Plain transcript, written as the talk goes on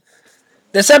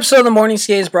This episode of the Morning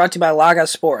Skate is brought to you by Laga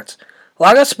Sports.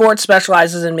 Laga Sports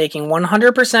specializes in making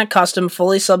 100% custom,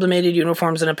 fully sublimated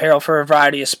uniforms and apparel for a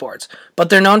variety of sports, but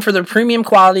they're known for their premium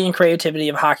quality and creativity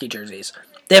of hockey jerseys.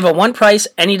 They have a one price,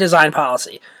 any design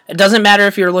policy. It doesn't matter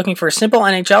if you're looking for a simple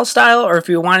NHL style or if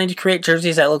you're wanting to create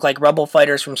jerseys that look like Rebel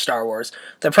fighters from Star Wars.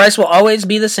 The price will always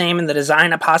be the same and the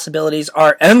design possibilities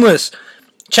are endless.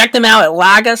 Check them out at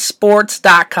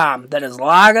lagasports.com. That is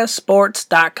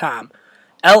lagasports.com.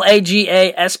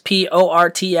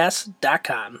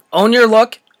 LAGASPORTS.com. Own your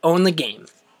look, own the game.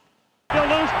 Still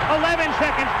loose, 11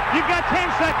 seconds. You've got 10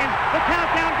 seconds. The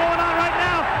countdown going on right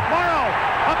now. Morrow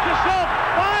up to Schultz.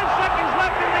 5 seconds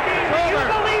left in the game. Do you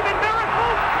believe in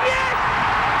miracles? Yes!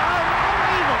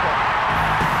 Unbelievable.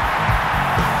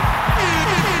 Do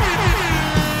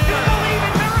you believe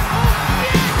in miracles?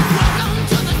 Yes! Welcome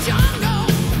to the jungle.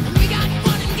 We got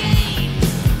fun and games.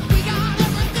 We got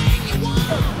everything you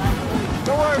want.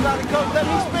 Don't worry about it, Coach. Let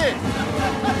me spin.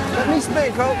 Let me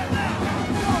spin, Coach.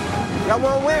 Y'all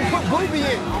want to win? Put Booby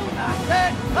in.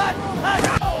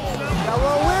 Y'all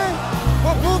want to win?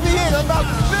 Put Booby in. I'm about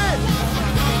to spin.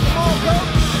 Come on, Coach.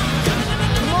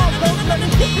 Come on, Coach. Let me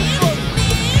get this one.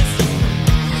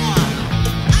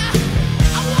 I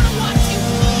wanna watch you.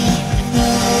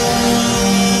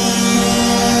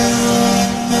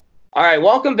 All right,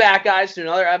 welcome back, guys, to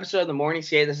another episode of the Morning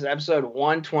Skate. This is episode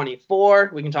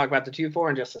 124. We can talk about the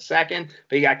 2-4 in just a second.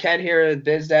 But you got Ken here with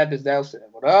BizDev. BizDev,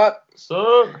 what up? What's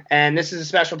up? And this is a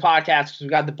special podcast because we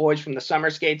got the boys from the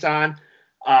SummerSkates on.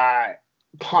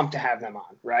 Pumped to have them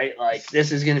on, right? Like,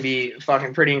 this is going to be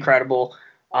fucking pretty incredible.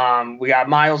 We got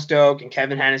Myles, Doak, and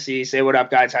Kevin Hennessy. Say what up,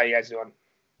 guys. How you guys doing?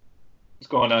 What's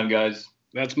going on, guys?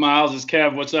 That's Myles. It's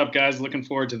Kev. What's up, guys? Looking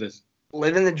forward to this.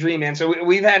 Living the dream, man. So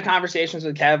we've had conversations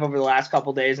with Kev over the last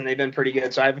couple days, and they've been pretty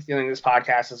good. So I have a feeling this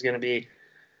podcast is going to be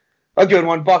a good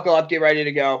one. Buckle up, get ready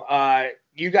to go.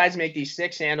 You guys make these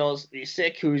sick sandals, these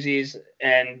sick koozies,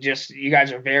 and just you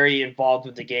guys are very involved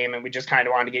with the game, and we just kind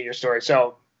of wanted to get your story.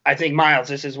 So I think, Myles,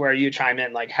 this is where you chime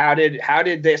in. Like, how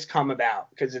did this come about?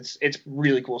 Because it's a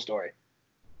really cool story.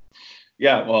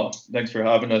 Yeah, well, thanks for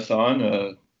having us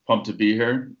on. Pumped to be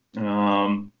here.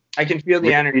 I can feel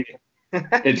the energy.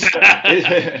 It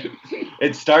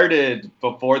started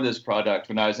before this product.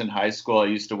 When I was in high school, I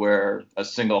used to wear a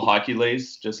single hockey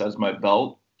lace just as my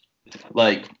belt,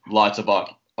 like lots of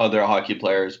other hockey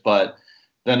players. But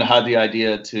then I had the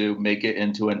idea to make it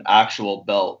into an actual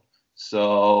belt.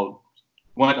 So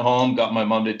went home, got my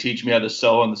mom to teach me how to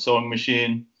sew on the sewing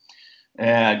machine,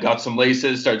 and got some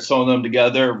laces, started sewing them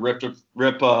together, rip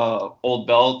old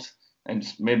belt, and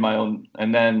just made my own.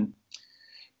 And then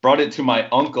brought it to my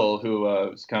uncle, who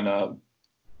was kind of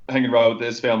hanging around with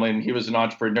his family, and he was an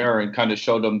entrepreneur, and kind of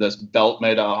showed him this belt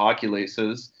made out of hockey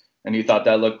laces, and he thought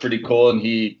that looked pretty cool, and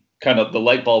he kind of, the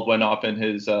light bulb went off in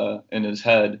his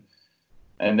head,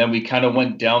 and then we kind of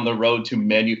went down the road to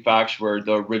manufacture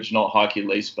the original hockey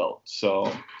lace belt.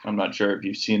 So I'm not sure if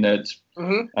you've seen it.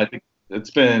 Mm-hmm. I think it's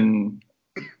been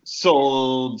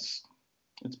sold.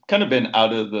 It's kind of been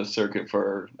out of the circuit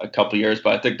for a couple years,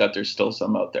 but I think that there's still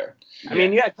some out there. I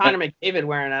mean, you had Connor McDavid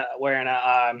wearing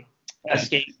a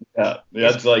skate. Yeah,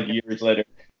 that's like years later.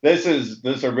 This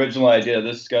original idea.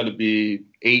 This has got to be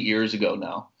 8 years ago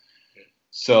now.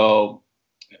 So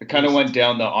I kind of went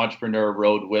down the entrepreneur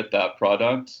road with that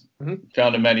product. Mm-hmm.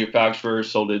 Found a manufacturer,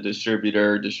 sold a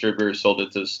distributor sold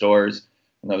it to the stores,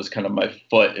 and that was kind of my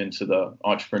foot into the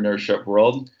entrepreneurship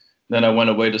world. Then I went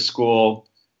away to school.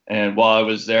 And while I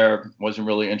was there, wasn't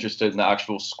really interested in the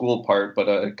actual school part, but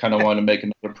I kind of wanted to make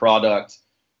another product.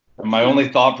 And my only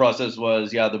thought process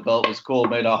was, yeah, the belt was cool,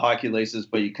 made out of hockey laces,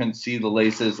 but you couldn't see the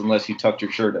laces unless you tucked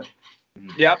your shirt in.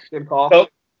 Yep, good call.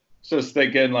 So I was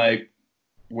thinking, like,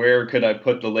 where could I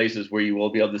put the laces where you will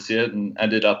be able to see it, and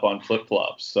ended up on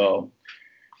flip-flops. So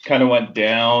kind of went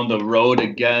down the road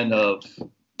again of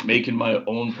making my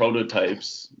own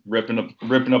prototypes,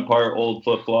 ripping apart old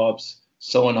flip-flops,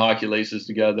 sewing hockey laces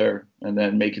together, and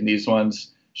then making these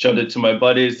ones. Showed it to my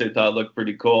buddies. They thought it looked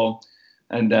pretty cool.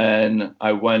 And then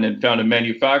I went and found a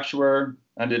manufacturer,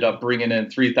 ended up bringing in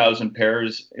 3,000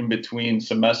 pairs in between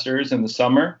semesters in the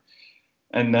summer.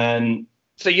 And then...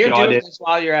 So you're doing this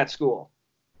while you're at school?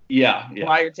 Yeah.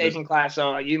 While you're taking class,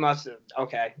 so you must have...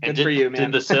 Okay, good for you,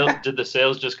 man. Did the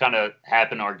sales just kind of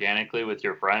happen organically with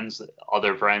your friends,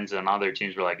 other friends, and other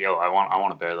teams were like, yo, I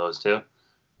want a pair of those too?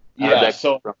 Yeah,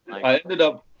 so I ended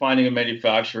up finding a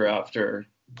manufacturer after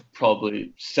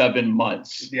probably 7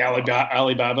 months. The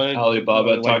Alibaba,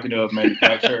 talking to a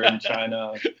manufacturer in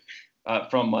China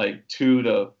from like 2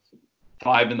 to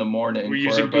 5 in the morning. Were you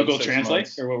using Google Translate,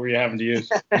 or what were you having to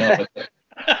use?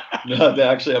 No, they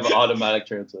actually have an automatic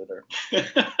translator.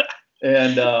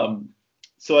 And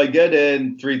so I get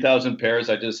in 3,000 pairs.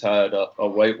 I just had a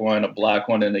white one, a black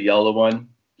one, and a yellow one.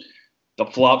 The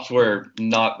flops were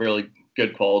not really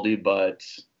good quality, but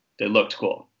they looked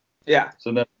cool. Yeah.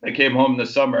 So then I came home in the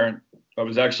summer. I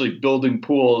was actually building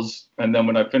pools. And then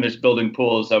when I finished building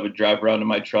pools, I would drive around in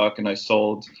my truck and I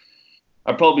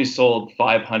probably sold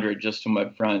 500 just to my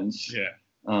friends. Yeah.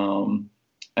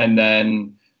 And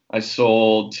then I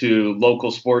sold to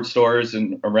local sports stores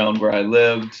and around where I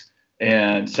lived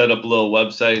and set up a little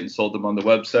website and sold them on the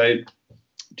website,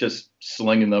 just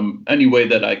slinging them any way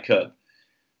that I could.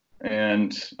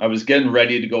 And I was getting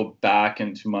ready to go back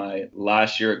into my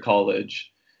last year at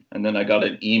college. And then I got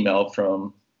an email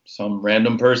from some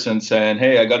random person saying,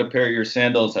 "Hey, I got a pair of your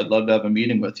sandals. I'd love to have a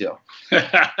meeting with you."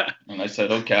 And I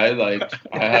said, "Okay, like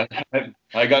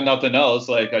I got nothing else.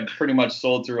 Like I pretty much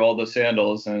sold through all the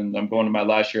sandals and I'm going to my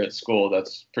last year at school.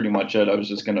 That's pretty much it. I was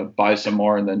just going to buy some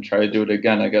more and then try to do it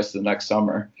again, I guess, the next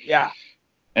summer." Yeah.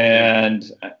 And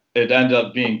it ended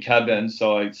up being Kevin.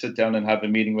 So I sit down and have a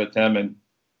meeting with him and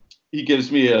he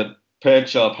gives me a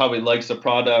pitch of how he likes the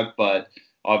product, but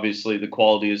obviously the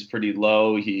quality is pretty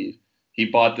low. He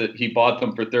bought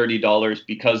them for $30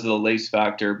 because of the lace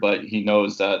factor, but he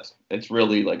knows that it's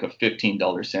really like a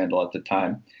 $15 sandal at the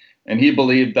time. And he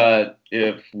believed that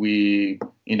if we,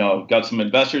 got some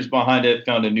investors behind it,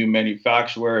 found a new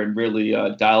manufacturer, and really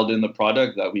dialed in the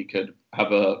product, that we could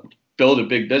build a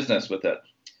big business with it.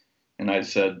 And I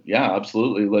said, "Yeah,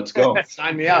 absolutely, let's go."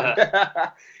 Sign me up.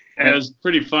 And it was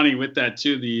pretty funny with that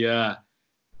too.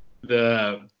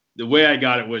 The way I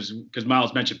got it was because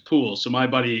Myles mentioned pools. So my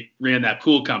buddy ran that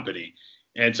pool company.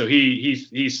 And so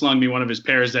he slung me one of his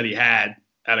pairs that he had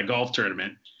at a golf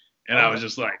tournament. And I was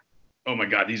just like, "Oh my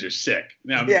God, these are sick."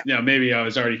 Now, maybe I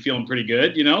was already feeling pretty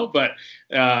good, but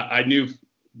I knew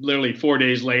literally 4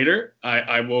 days later,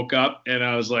 I woke up and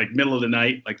I was like middle of the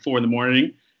night, like 4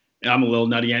 a.m. And I'm a little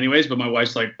nutty anyways, but my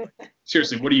wife's like,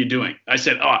 "Seriously, what are you doing?" I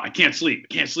said, "Oh, I can't sleep.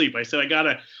 I said, I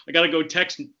gotta go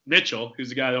text Mitchell, who's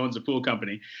the guy that owns the pool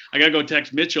company. I gotta go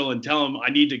text Mitchell and tell him I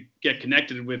need to get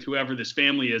connected with whoever this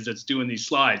family is that's doing these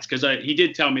slides." Because he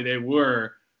did tell me they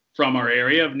were from our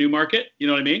area of Newmarket. You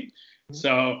know what I mean?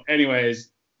 So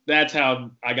anyways, that's how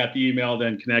I got the email,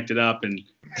 then connected up. And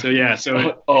so, yeah.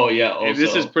 So Also,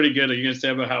 this is pretty good. Are you going to say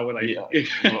about how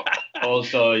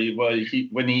Also, when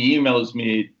he emails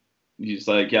me, he's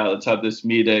like, "Yeah, let's have this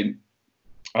meeting."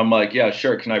 I'm like, "Yeah,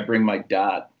 sure. Can I bring my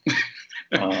dad?"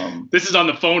 This is on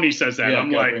the phone. He says that. Yeah, I'm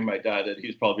can I like, bring my dad? And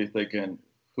he's probably thinking,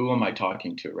 "Who am I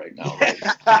talking to right now?"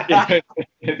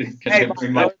 Hey,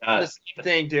 bring my dad? the same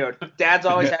thing, dude. Dads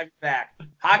always have your back.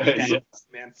 Hockey dads,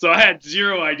 man. So I had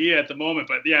zero idea at the moment,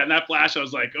 but yeah, in that flash, I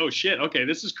was like, "Oh shit, okay,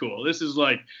 this is cool. This is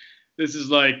like, and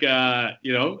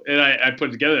I put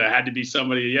it together. I had to be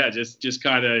somebody, just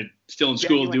kind of still in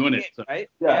school doing it. So. Right?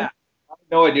 Yeah. I have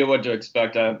no idea what to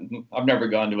expect. I've never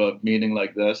gone to a meeting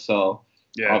like this, so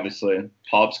obviously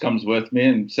Pops comes with me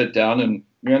and sit down, and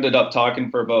we ended up talking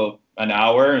for about an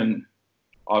hour, and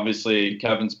obviously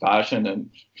Kevin's passion and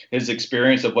his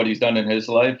experience of what he's done in his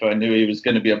life, I knew he was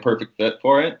going to be a perfect fit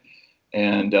for it,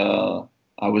 and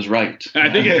I was right.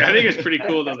 I think it's pretty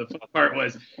cool though. The fun part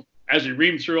was, as we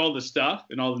reamed through all the stuff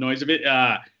and all the noise of it,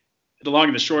 the long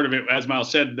and the short of it, as Myles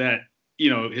said, that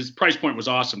his price point was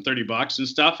awesome, $30 and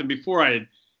stuff. And before I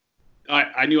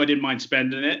knew I didn't mind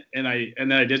spending it, and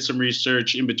then I did some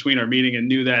research in between our meeting and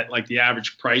knew that like the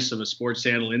average price of a sports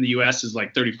sandal in the U.S. is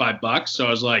like $35. So I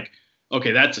was like,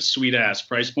 okay, that's a sweet ass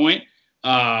price point.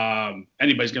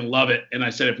 Anybody's gonna love it. And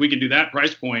I said, if we can do that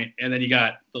price point, and then you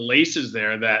got the laces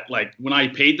there that, like, when I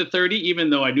paid the $30, even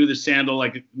though I knew the sandal,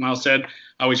 like Myles said,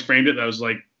 I always framed it that was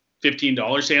like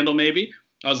 $15 sandal maybe.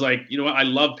 I was like, you know what? I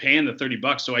love paying the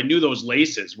 $30. So I knew those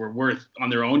laces were worth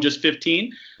on their own just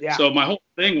 15. Yeah. So my whole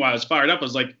thing while I was fired up, I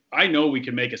was like, I know we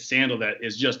can make a sandal that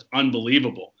is just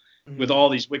unbelievable with all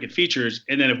these wicked features.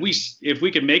 And then if we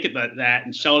can make it that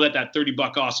and sell it at that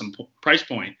 $30 awesome price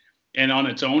point, and on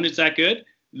its own it's that good,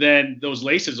 then those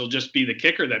laces will just be the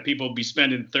kicker that people will be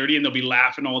spending $30 and they'll be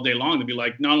laughing all day long. They'll be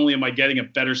like, not only am I getting a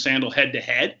better sandal head to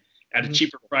head at a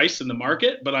cheaper price in the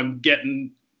market, but I'm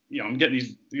getting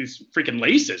these freaking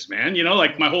laces, man.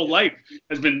 Like my whole life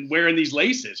has been wearing these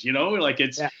laces, like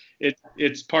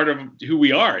it's part of who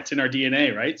we are. It's in our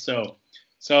DNA, right? So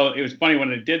it was funny when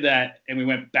I did that and we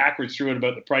went backwards through it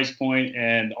about the price point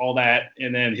and all that.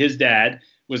 And then his dad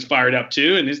was fired up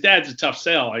too. And his dad's a tough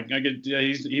sell.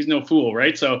 He's no fool,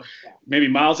 right? So maybe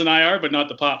Myles and I are, but not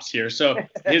the Pops here. So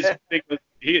his thing was,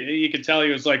 you could tell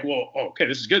he was like, well, okay,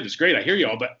 this is good. This is great. I hear you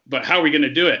all, but how are we going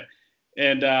to do it?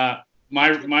 And, my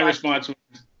response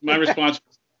was,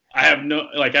 I have no,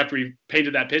 like, after we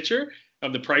painted that picture,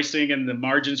 of the pricing and the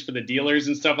margins for the dealers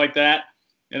and stuff like that.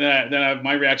 And then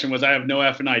my reaction was, I have no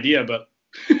effing idea, but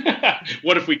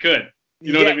what if we could?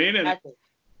 You know what I mean? And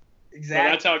Exactly. so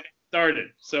that's how it started.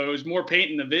 So it was more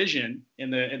painting the vision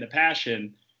and the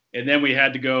passion. And then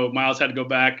Myles had to go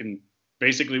back and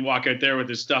basically walk out there with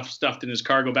his stuff stuffed in his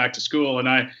car, go back to school. And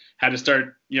I had to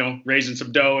start, raising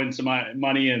some dough and some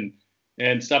money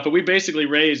and stuff. But we basically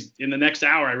raised, in the next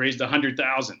hour, I raised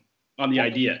 $100,000 on the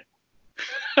idea.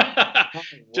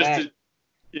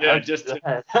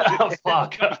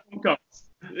 Fuck.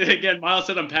 Again, Myles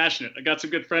said I'm passionate. I got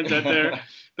some good friends out there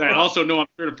that I also know I'm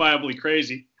certifiably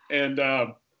crazy, and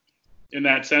in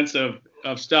that sense of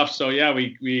stuff. So yeah,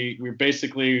 we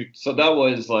basically. So that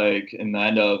was like in the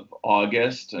end of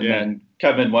August, and then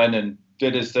Kevin went and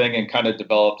did his thing and kind of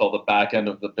developed all the back end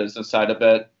of the business side of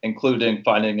it, including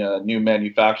finding a new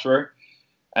manufacturer.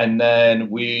 And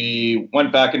then we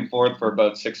went back and forth for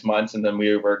about 6 months, and then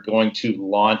we were going to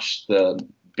launch the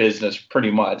business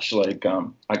pretty much like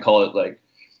I call it like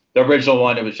the original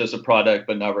one. It was just a product,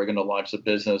 but now we're going to launch the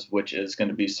business, which is going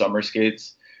to be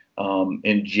SummerSkates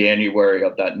in January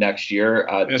of that next year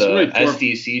at the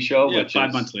SDC show, which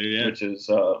 5 months later, which is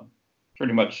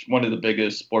pretty much one of the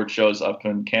biggest sports shows up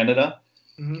in Canada.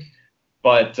 Mm-hmm.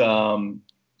 But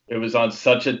it was on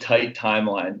such a tight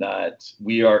timeline that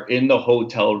we are in the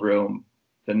hotel room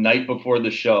the night before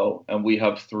the show, and we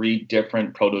have 3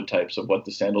 different prototypes of what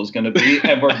the sandal is going to be,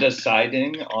 and we're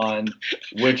deciding on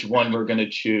which one we're going to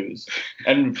choose.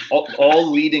 And all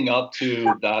leading up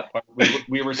to that part,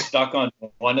 we were stuck on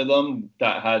one of them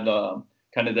that had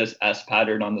kind of this S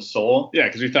pattern on the sole. Yeah,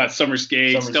 because we thought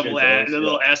SummerSkates, double S, the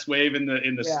little S wave in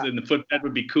the footbed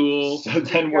would be cool. So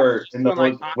then we're in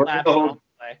the whole.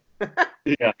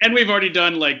 Yeah, and we've already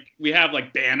done we have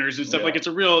banners and stuff. It's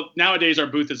a real, nowadays our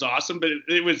booth is awesome, but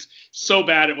it was so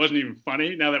bad it wasn't even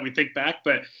funny now that we think back.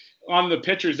 But on the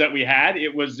pictures that we had,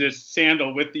 it was this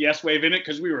sandal with the S wave in it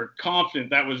because we were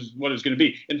confident that was what it was going to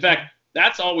be. In fact,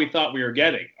 that's all we thought we were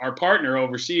getting. Our partner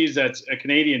overseas, that's a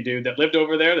Canadian dude that lived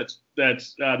over there,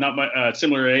 that's not my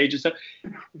similar age and stuff.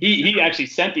 He actually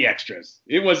sent the extras.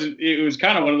 It was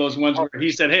kind of one of those ones where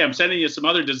he said, "Hey, I'm sending you some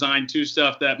other design too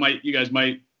stuff that you guys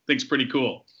might think's pretty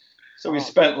cool." So we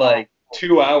spent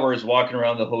 2 hours walking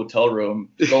around the hotel room,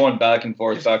 going back and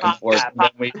forth,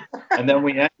 and then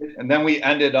we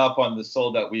ended up on the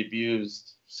sole that we've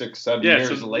used 6-7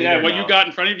 years later. Yeah, what you got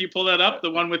in front of you, pull that up, the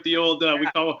one with the old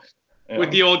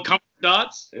with the old comfort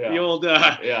dots. Yeah. The old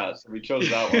so we chose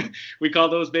that one. We call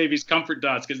those babies comfort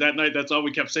dots because that night that's all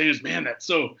we kept saying is, man, that's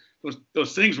so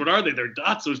those things, what are they? They're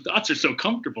dots. Those dots are so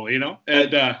comfortable,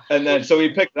 And then so we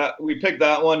picked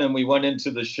that one, and we went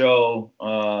into the show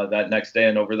that next day,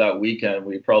 and over that weekend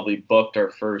we probably booked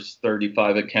our first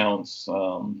 35 accounts. It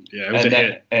was a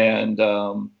hit.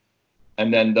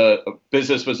 And then the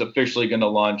business was officially going to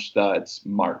launch that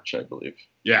March, I believe.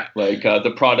 Yeah.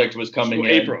 The product was coming in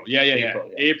April.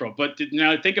 April. But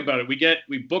now think about it.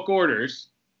 We book orders.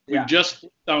 We've just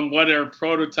done what our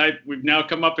prototype. We've now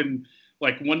come up in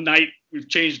one night. We've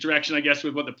changed direction, I guess,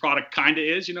 with what the product kind of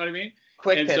is. You know what I mean?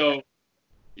 Quick and pivot. so,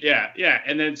 yeah.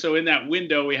 And then so in that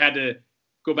window, we had to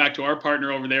go back to our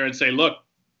partner over there and say, look,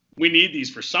 we need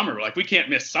these for summer. We can't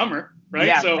miss summer, right?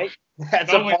 Yeah, so. right.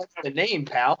 That's a part of the name,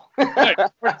 pal. Right.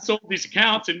 Sold these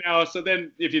accounts, and now, so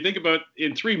then if you think about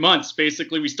in 3 months,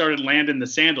 basically we started landing the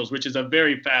sandals, which is a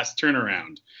very fast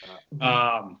turnaround.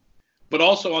 But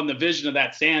also on the vision of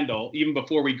that sandal, even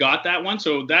before we got that one.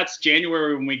 So that's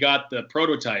January when we got the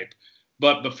prototype.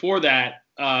 But before that,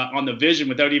 on the vision,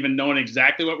 without even knowing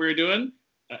exactly what we were doing,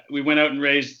 I went out and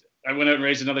raised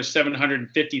another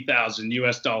 $750,000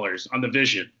 US on the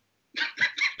vision.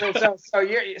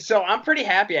 So I'm pretty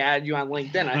happy I added you on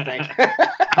LinkedIn, I think.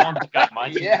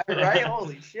 Yeah, right?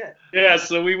 Holy shit. Yeah,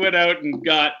 so we went out and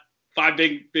got 5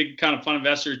 big kind of fun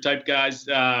investor type guys,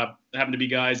 happened to be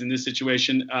guys in this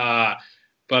situation. But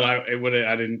that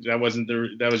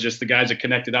was just the guys that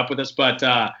connected up with us. But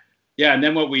and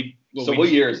then what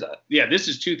year is that? Yeah, this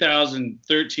is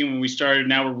 2013 when we started.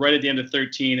 Now we're right at the end of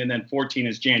 13, and then 14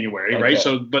 is January, right?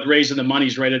 So, but raising the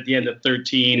money's right at the end of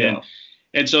 13, yeah.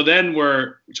 And so then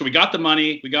we got the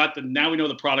money, now we know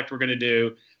the product we're going to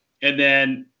do. And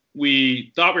then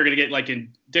we thought we were going to get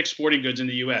in Dick's Sporting Goods in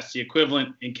the US, the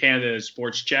equivalent in Canada is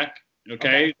Sports Check.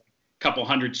 Okay. A couple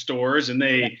hundred stores, and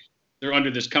they're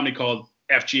under this company called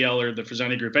FGL or the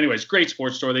Fresani Group. Anyways, great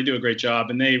sports store. They do a great job,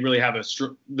 and they really have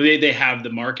they have the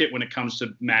market when it comes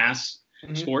to mass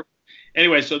sport.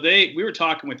 Anyway, so we were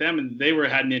talking with them, and they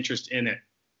had an interest in it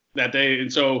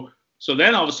So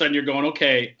then all of a sudden you're going,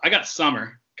 okay, I got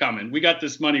summer coming. We got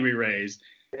this money we raised.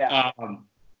 Yeah.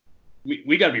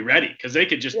 We got to be ready because they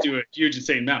could just do a huge,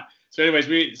 insane amount. So anyways,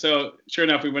 sure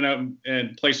enough, we went out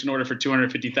and placed an order for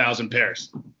 250,000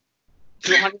 pairs.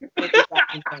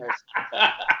 250,000 pairs.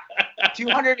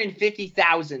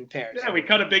 250,000 pairs. Yeah, we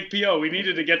cut a big PO. We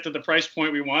needed to get to the price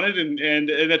point we wanted, and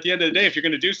at the end of the day, if you're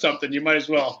going to do something, you might as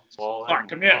well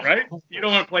commit, right? You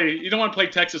don't want to play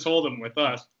Texas Hold'em with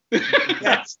us.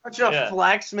 That's such a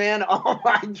flex, man. Oh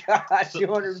my God,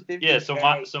 250. Yeah, so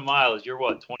Myles, you're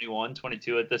what, 21,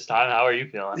 22 at this time? How are you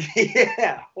feeling?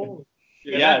 Yeah.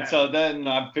 Yeah, so then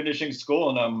I'm finishing school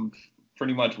and I'm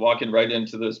pretty much walking right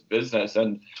into this business.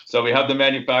 And so we have the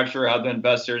manufacturer, have the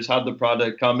investors, have the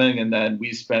product coming, and then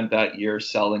we spent that year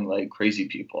selling like crazy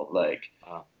people. Like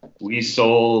we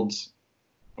sold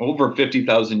over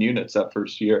 50,000 units that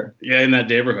first year. Yeah, in that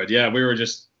neighborhood. Yeah, we were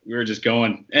just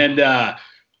going. And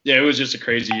it was just a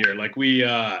crazy year. Like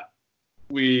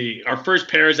our first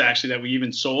pairs actually that we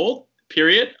even sold,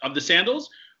 period, of the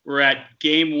sandals were at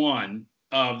game 1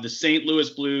 of the St. Louis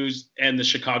Blues and the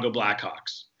Chicago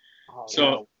Blackhawks.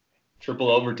 So triple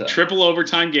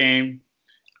overtime game.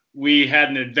 We had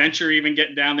an adventure even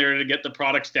getting down there to get the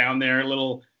products down there, a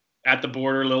little at the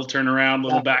border, a little turnaround, a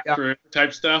little back through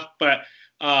type stuff. But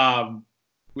the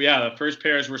first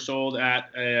pairs were sold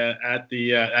at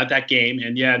that game,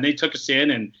 and they took us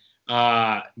in and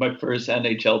my first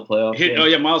NHL playoff game. Oh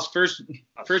yeah, Myles' first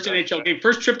NHL game,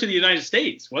 first trip to the United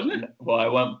States, wasn't it? Well, I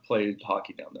went and played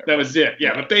hockey down there. That was it.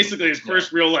 Yeah, but basically his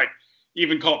first real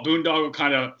even called boondoggle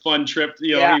kind of fun trip.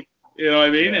 You know what I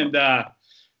mean? Yeah. And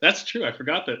that's true. I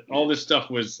forgot that all this stuff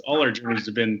all our journeys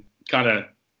have been kind of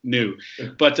new,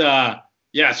 but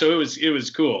so it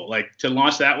was cool, like to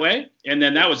launch that way. And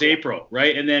then that was April,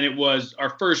 right? And then it was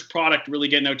our first product really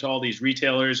getting out to all these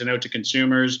retailers and out to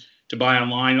consumers to buy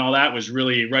online and all that was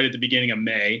really right at the beginning of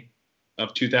May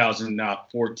of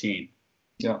 2014.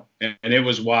 Yeah. And it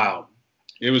was wild.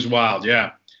 It was wild.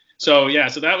 Yeah. So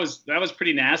that was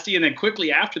pretty nasty. And then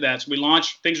quickly after that, so we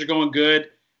launched, things are going good.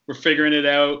 We're figuring it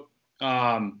out.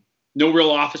 No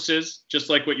real offices, just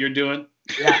like what you're doing.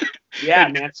 Yeah,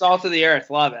 man. Salt of the earth.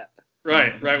 Love it.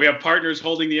 Right. We have partners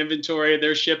holding the inventory.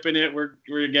 They're shipping it. We're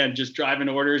again, just driving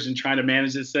orders and trying to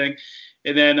manage this thing.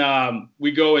 And then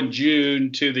we go in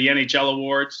June to the NHL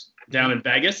Awards down in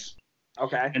Vegas.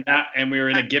 Okay. And we were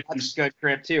in a gifting. That's a good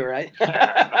trip too, right?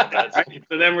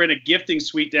 So then we're in a gifting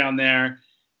suite down there,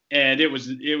 and it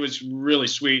was really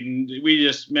sweet, and we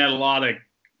just met a lot of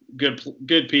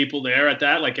good people there at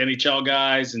that, like NHL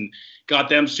guys, and got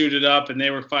them suited up, and they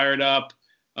were fired up.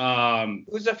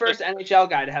 Who's the first NHL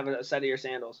guy to have a set of your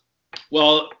sandals?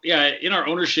 Well, yeah, in our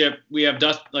ownership, we have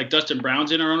Dustin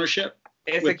Brown's in our ownership.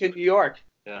 It's in New York.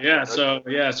 So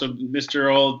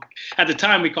Mr. Old, at the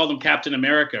time we called him Captain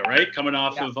America, right? Coming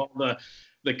off of all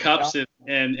the cups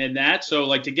and that. So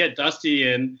like to get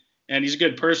Dusty in, and he's a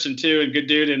good person too, and good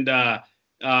dude. And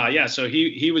so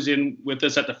he was in with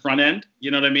us at the front end, you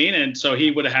know what I mean? And so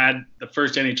he would have had the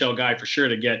first NHL guy for sure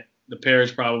to get the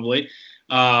pairs probably.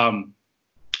 And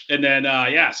then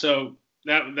so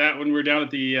that when we were down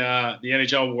at the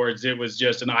NHL Awards, it was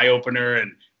just an eye opener,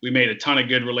 and we made a ton of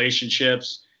good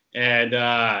relationships. And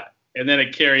then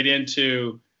it carried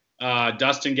into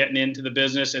Dustin getting into the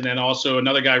business, and then also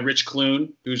another guy, Rich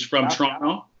Clune, who's from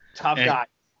Toronto.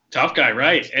 Tough guy,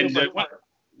 right? And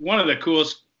one of the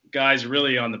coolest guys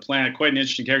really on the planet, quite an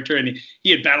interesting character. And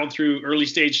he had battled through early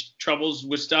stage troubles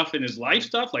with stuff in his life,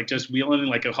 like just wheeling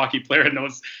like a hockey player and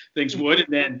those things would.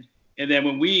 And then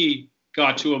when we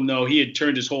got to him, though, he had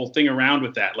turned his whole thing around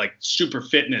with that, like super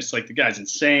fitness. Like the guy's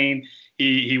insane.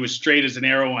 He was straight as an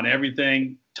arrow on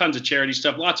everything. Tons of charity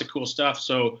stuff, lots of cool stuff.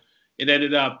 So it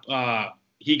ended up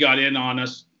he got in on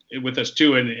us with us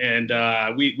too, and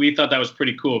we thought that was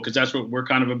pretty cool because that's what we're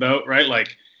kind of about, right?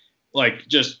 Like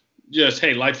just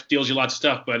hey, life deals you lots of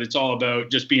stuff, but it's all about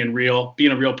just being a real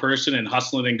person and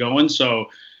hustling and going. So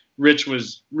Rich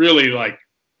was really like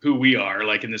who we are,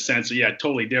 like in the sense of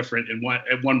totally different in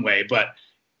one way, but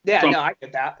I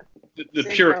get that. The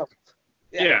pure.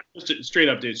 Just a straight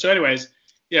up dude. So anyways,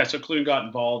 so Clune got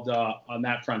involved on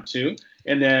that front too.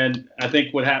 And then I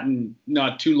think what happened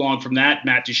not too long from that,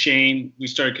 Matt Duchesne, we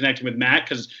started connecting with Matt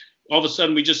because all of a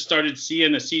sudden we just started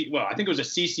seeing I think it was a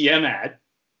CCM ad,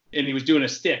 and he was doing a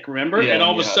stick, remember? Yeah, and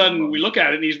all of a sudden we look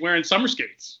at it and he's wearing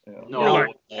SummerSkates. Yeah. No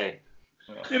way.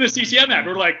 In a CCM ad.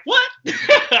 We're like, what?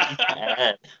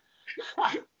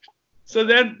 So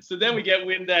then we get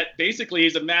wind that basically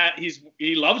he's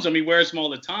he loves them, he wears them all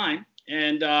the time.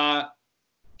 And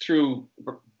through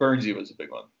Burnsy was a big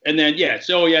one. And then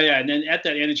and then at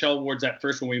that NHL Awards, that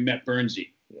first one we met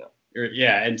Burnsy.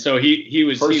 And so he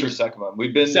was first or second one.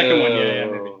 We've been second one,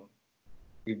 maybe.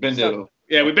 We've been to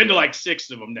we've been to like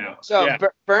 6 of them now. So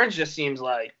Burns just seems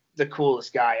like the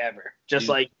coolest guy ever. Just He's-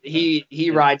 like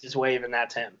he rides his wave, and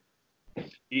that's him.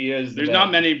 He is. There's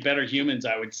not many better humans,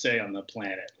 I would say, on the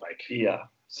planet. Like, Yeah.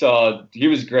 So he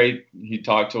was great. He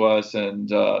talked to us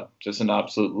and just an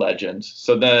absolute legend.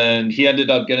 So then he ended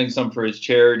up getting some for his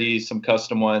charity, some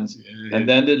custom ones, and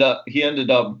then he ended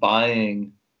up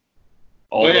buying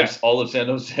all of San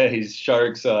Jose's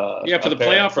Sharks. for the apparel-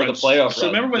 playoff for the runs. playoff. So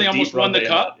run, remember when the they almost deep run won the they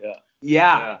cup? had, Yeah.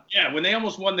 Yeah. Yeah, when they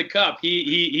almost won the cup,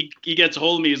 he gets a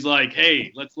hold of me. He's like,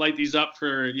 "Hey, let's light these up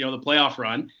for the playoff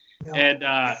run," and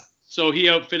so he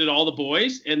outfitted all the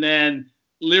boys, and then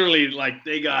literally like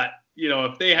they got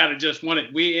if they had just won it,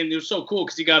 and it was so cool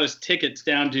because he got us tickets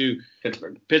down to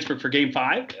Pittsburgh for Game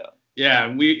 5.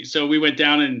 Yeah, we went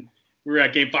down and we were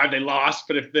at Game 5. They lost,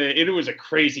 but it was a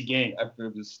crazy game.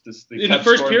 It was just, In the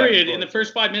first period, in the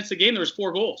first 5 minutes of the game, there was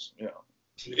 4 goals. Yeah.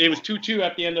 It was 2-2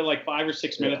 at the end of like 5 or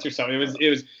 6 minutes or something. It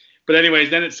was. But anyways,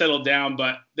 then it settled down.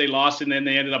 But they lost, and then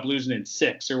they ended up losing in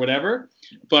 6 or whatever.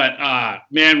 But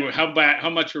man, how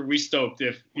much were we stoked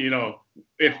if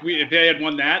they had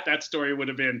won that story would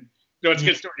have been. It's a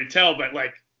good story to tell, but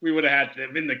like we would have had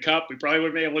them in the cup. We probably would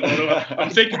have been able to go to.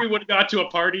 I'm thinking we would have got to a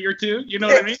party or two. You know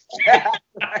what I mean?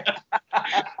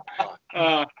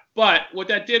 But what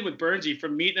that did with Burnsy,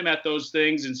 from meeting him at those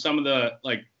things and some of the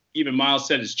like. Even Myles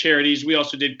said his charities. We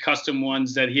also did custom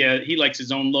ones that he likes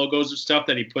his own logos of stuff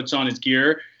that he puts on his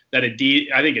gear. That I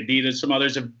think Adidas, some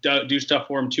others do stuff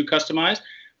for him to customize.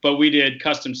 But we did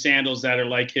custom sandals that are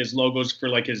like his logos for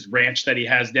like his ranch that he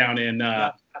has down in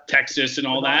Texas and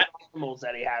all that. Animals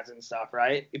that he has and stuff,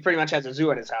 right? He pretty much has a zoo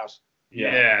at his house.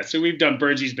 Yeah. So we've done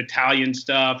Burnsy's battalion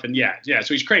stuff, and yeah.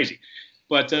 So he's crazy,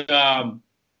 but.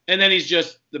 And then he's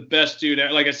just the best dude.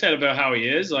 Like I said about how he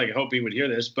is. Like I hope he would hear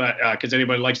this, but because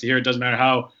anybody likes to hear it, doesn't matter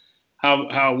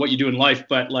how what you do in life.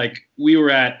 But like we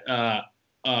were at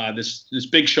this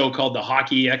big show called the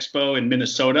Hockey Expo in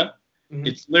Minnesota. Mm-hmm.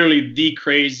 It's literally the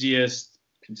craziest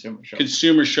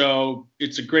consumer show.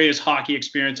 It's the greatest hockey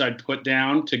experience I'd put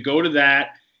down to go to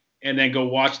that and then go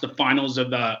watch the finals of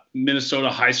the Minnesota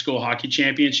High School Hockey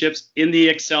Championships in the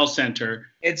Excel Center.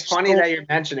 It's funny that you're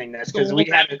mentioning this because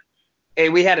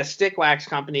we had a stick wax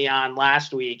company on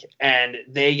last week, and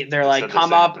they're like,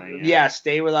 come up,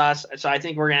 stay with us. So I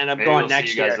think we're gonna end up going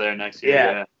next year. See you guys there next year.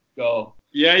 Yeah. Go.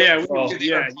 Yeah.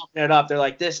 It up. They're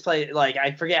like, this place, like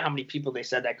I forget how many people they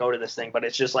said that go to this thing, but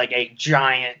it's just like a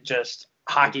giant, just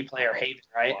hockey player haven,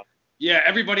 right? Yeah.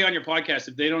 Everybody on your podcast,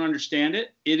 if they don't understand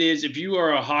it, it is if you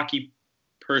are a hockey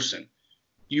person,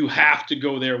 you have to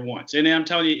go there once. And I'm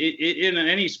telling you, in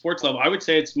any sports level, I would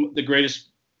say it's the greatest.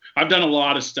 I've done a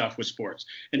lot of stuff with sports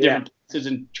and different places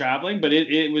and traveling, but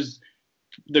it was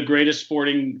the greatest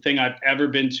sporting thing I've ever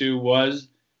been to was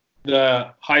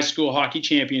the high school hockey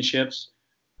championships.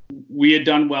 We had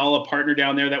done well, a partner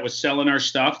down there that was selling our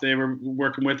stuff. They were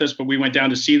working with us, but we went down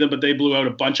to see them, but they blew out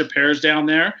a bunch of pairs down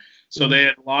there. So they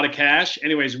had a lot of cash.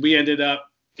 Anyways, we ended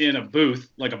up in a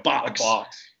booth, like a box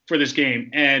for this game.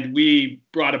 And we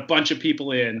brought a bunch of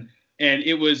people in. And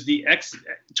it was the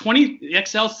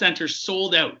XL Center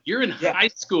sold out. You're in high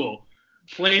school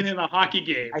playing in a hockey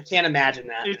game. I can't imagine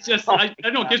that. It's just, I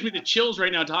don't know, it gives me the chills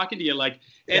right now talking to you. Like,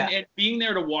 and being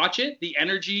there to watch it, the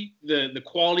energy, the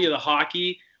quality of the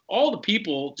hockey, all the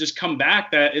people just come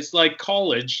back. That it's like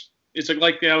college. It's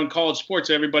like in college sports,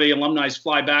 everybody, alumni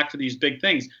fly back for these big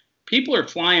things. People are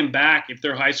flying back if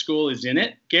their high school is in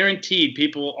it. Guaranteed,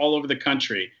 people all over the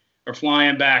country are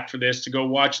flying back for this to go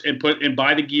watch and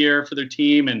buy the gear for their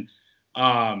team. And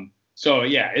so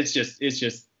yeah,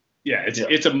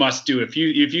 it's a must do. If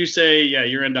you say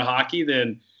you're into hockey,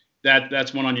 then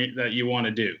that's one on you that you want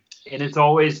to do. And it's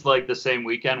always like the same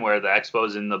weekend where the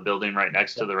expo's in the building right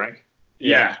next to the rink.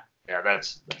 Yeah,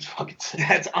 that's fucking sick.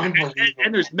 That's unbelievable.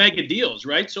 And there's mega deals,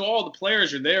 right? So all the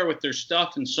players are there with their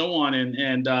stuff and so on,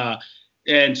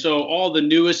 and so all the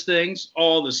newest things,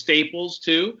 all the staples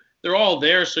too. They're all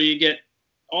there, so you get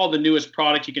all the newest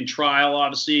product you can trial.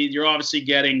 Obviously, you're obviously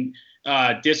getting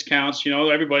discounts.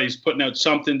 Everybody's putting out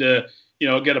something to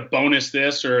get a bonus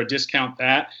this or a discount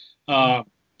that.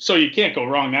 So you can't go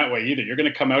wrong that way either. You're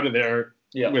going to come out of there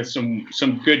with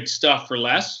some good stuff for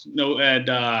less.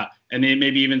 And then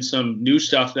maybe even some new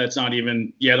stuff that's not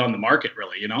even yet on the market,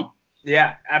 really.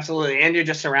 Yeah, absolutely. And you're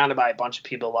just surrounded by a bunch of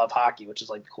people who love hockey, which is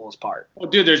like the coolest part. Well,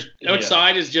 dude, there's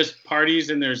outside is just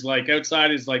parties, and there's like outside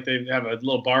is like they have a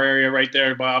little bar area right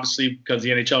there, but obviously because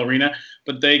the NHL arena.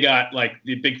 But they got like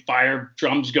the big fire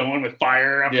drums going with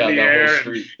fire up in the air.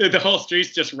 And the whole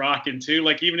street's just rocking too.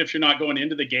 Like even if you're not going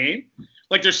into the game,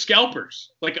 like there's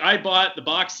scalpers. Like I bought the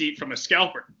box seat from a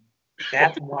scalper.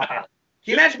 That's wild.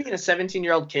 Can you imagine being a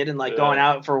 17-year-old kid and like going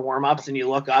out for warm-ups and you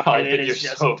look up and it is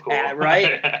just so cool.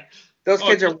 right? Those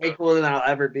kids are way cooler than I'll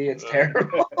ever be. It's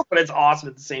terrible, but it's awesome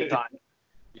at the same time.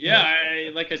 Yeah,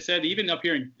 like I said, even up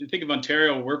here think of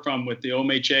Ontario, where we're from, with the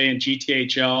OMHA and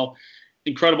GTHL,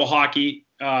 incredible hockey.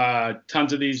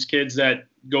 Tons of these kids that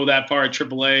go that far at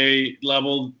AAA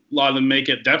level. A lot of them make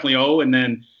it definitely and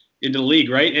then into the league,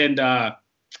 right? And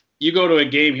you go to a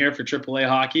game here for AAA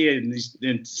hockey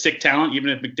and sick talent, even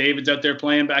if McDavid's out there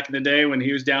playing back in the day when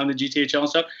he was down in the GTHL and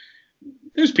stuff.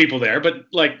 There's people there, but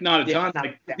like not a ton.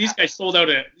 These guys sold out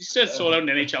an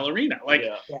NHL arena.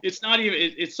 It's not even.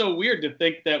 It's so weird to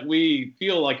think that we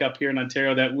feel like up here in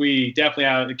Ontario that we definitely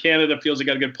have. Canada feels they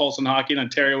got a good pulse in hockey, and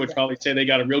Ontario would probably say they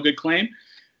got a real good claim.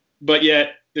 But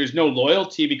yet there's no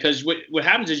loyalty, because what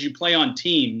happens is you play on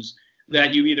teams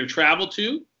that you either travel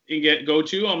to and go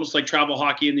to, almost like travel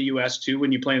hockey in the U.S. too,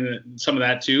 when you play in some of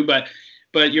that too. But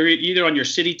you're either on your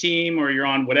city team or you're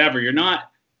on whatever. You're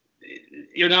not,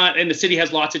 and the city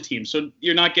has lots of teams, so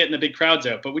you're not getting the big crowds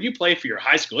out. But when you play for your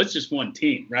high school, it's just one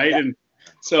team, right? Yeah. And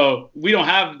so we don't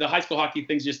have the high school hockey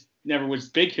things. Just never was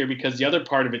big here, because the other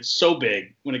part of it's so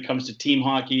big when it comes to team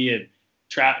hockey and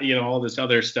all this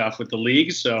other stuff with the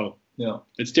leagues. So yeah,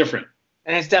 it's different.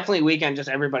 And it's definitely a weekend just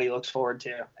everybody looks forward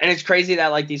to. And it's crazy that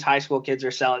like these high school kids are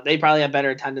selling. They probably have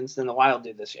better attendance than the Wild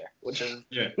did this year, which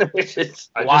is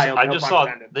wild. I just saw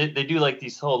they do like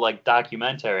these whole like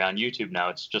documentary on YouTube now.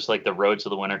 It's just like the Road to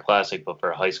the Winter Classic, but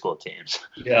for high school teams.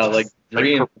 Yeah, like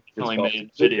professionally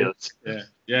made videos.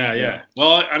 Yeah.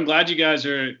 Well, I'm glad you guys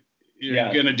are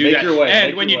going to do that.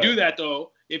 And when you do that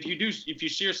though, if you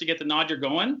seriously get the nod, you're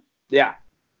going. Yeah.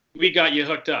 We got you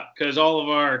hooked up, because all of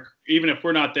our, even if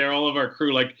we're not there, all of our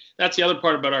crew, like that's the other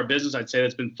part about our business, I'd say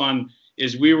that's been fun,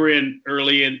 is we were in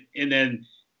early and then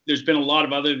there's been a lot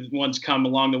of other ones come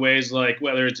along the ways, like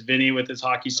whether it's Vinny with his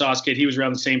hockey sauce kit, he was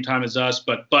around the same time as us,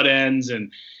 but butt ends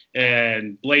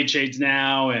and blade shades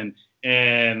now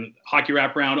and hockey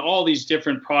wraparound, all these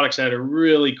different products that are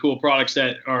really cool products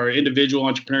that are individual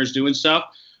entrepreneurs doing stuff.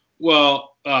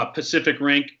 Well, Pacific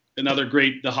Rink, another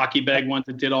great, the hockey bag one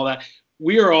that did all that.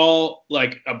 We are all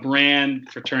like a brand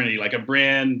fraternity, like a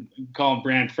brand, call them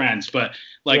brand friends, but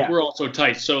like we're all so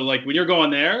tight. So like when you're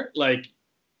going there, like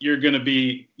you're gonna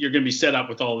be set up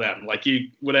with all of them, like you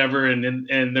whatever,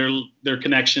 and their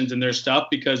connections and their stuff,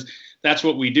 because that's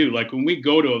what we do. Like when we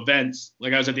go to events,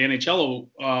 like I was at the NHL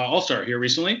All-Star here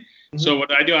recently. Mm-hmm. So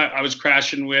what I do, I was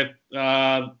crashing with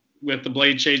the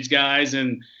Blade Shades guys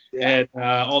and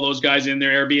all those guys in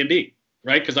their Airbnb.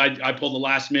 Right, because I pulled the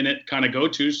last minute kind of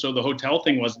go-to, so the hotel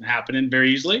thing wasn't happening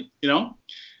very easily, You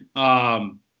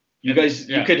guys,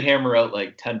 you could hammer out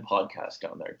like 10 podcasts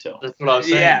down there too. That's what I was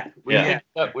saying. We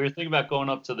were thinking about going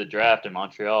up to the draft in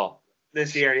Montreal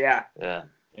this year. Yeah.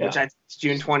 Which it's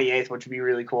June 28th, which would be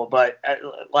really cool. But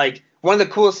like one of the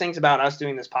coolest things about us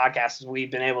doing this podcast is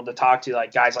we've been able to talk to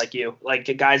like guys like you, like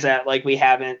guys that like we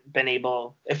haven't been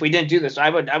able. If we didn't do this, I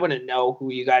wouldn't know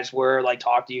who you guys were. Like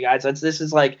talk to you guys. This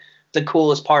is like the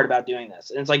coolest part about doing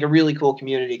this. And it's like a really cool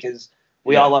community because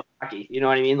we all love hockey. You know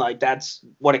what I mean? Like that's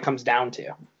what it comes down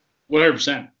to.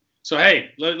 100%. So,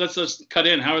 hey, let's just cut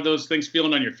in. How are those things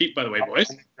feeling on your feet, by the way, boys?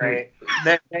 Great.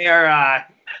 They are,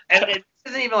 and it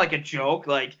isn't even like a joke.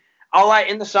 Like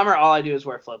in the summer, all I do is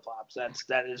wear flip-flops.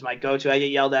 That is my go-to. I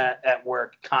get yelled at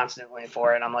work constantly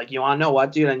for it. And I'm like, you want to know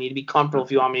what, dude? I need to be comfortable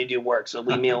if you want me to do work. So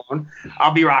leave me alone.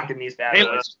 I'll be rocking these bad boys.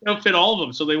 Hey, let's just fit all of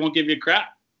them so they won't give you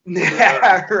crap.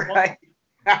 Yeah, right.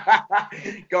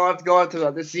 go up to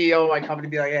the CEO of my company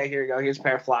and be like, hey, here you go. Here's a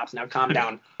pair of flops. Now calm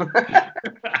down. Yeah,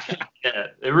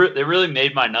 it really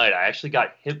made my night. I actually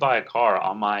got hit by a car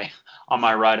on my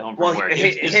ride home from work.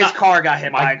 His car got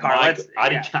hit by a car.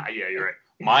 Yeah, you're right.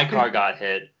 My car got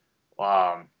hit.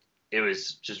 It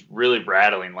was just really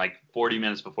rattling like 40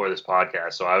 minutes before this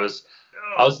podcast. So I was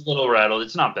a little rattled.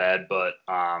 It's not bad, but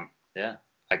yeah.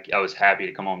 I was happy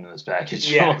to come home to this package.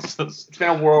 Yeah, it's been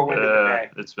a whirlwind of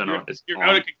the day. You're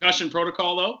out of concussion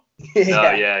protocol, though?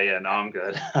 Yeah. No, I'm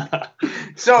good.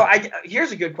 So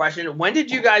here's a good question. When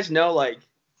did you guys know, like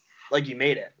you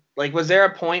made it? Like, was there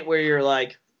a point where you're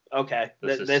like, okay,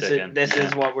 this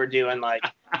is what we're doing? Like,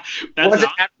 was it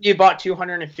after you bought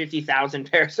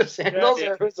 250,000 pairs of sandals,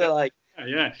 or was it like?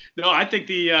 Yeah. No, I think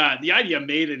the idea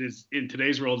made it is in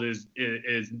today's world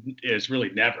is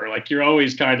really never. Like, you're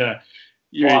always kind of.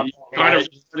 You're kind of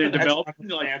developing,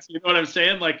 like, you know what I'm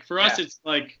saying? Like for us, it's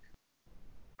like,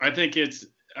 I think it's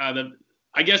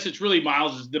I guess it's really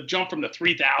Myles' the jump from the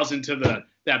 3,000 to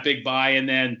that big buy, and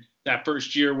then that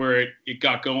first year where it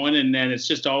got going, and then it's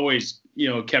just always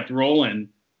kept rolling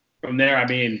from there. I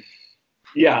mean,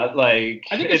 like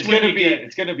I think it's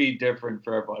gonna be different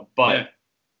for everyone, but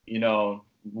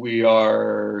we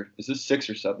are. Is this 6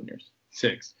 or 7 years?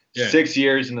 6. Yeah. 6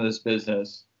 years into this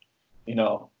business.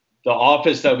 the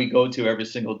office that we go to every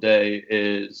single day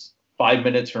is 5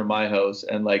 minutes from my house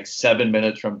and like 7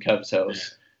 minutes from Kev's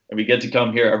house. And we get to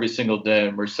come here every single day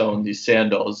and we're selling these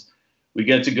sandals. We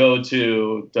get to go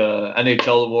to the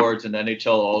NHL Awards and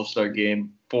NHL All-Star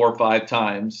Game 4 or 5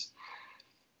 times.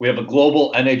 We have a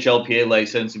global NHLPA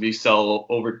license and we sell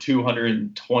over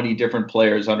 220 different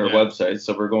players on our website.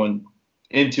 So we're going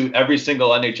into every single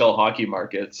NHL hockey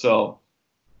market. So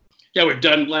yeah, we've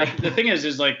done like the thing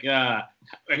is like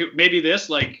maybe this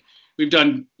like we've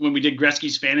done when we did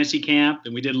Gretzky's fantasy camp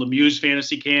and we did Lemieux's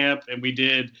fantasy camp and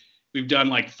we've done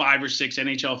like 5 or 6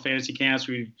 NHL fantasy camps.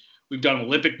 We've done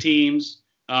Olympic teams.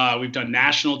 We've done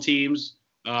national teams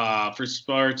for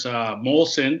sports.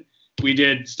 Molson, we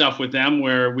did stuff with them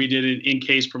where we did an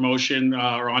in-case promotion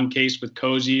or on-case with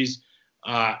Cozies.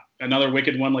 Another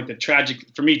wicked one, like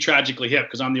tragically hip,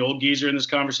 because I'm the old geezer in this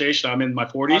conversation. I'm in my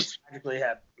 40s. Tragically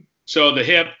hip. So the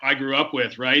hip I grew up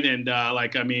with, right?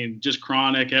 And just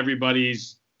chronic,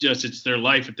 everybody's just, it's their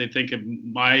life if they think of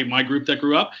my group that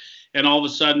grew up. And all of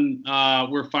a sudden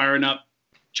we're firing up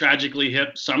tragically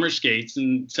hip SummerSkates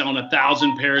and selling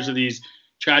 1,000 pairs of these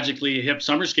tragically hip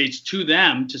SummerSkates to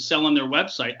them to sell on their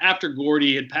website after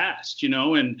Gordy had passed,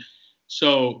 and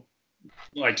so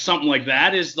like something like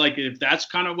that is like, if that's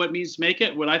kind of what means to make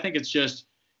it, what I think it's just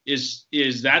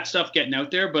is that stuff getting out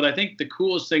there. But I think the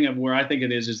coolest thing of where I think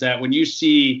it is that when you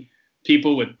see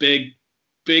people with big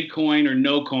coin or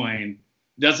no coin,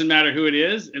 doesn't matter who it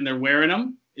is, and they're wearing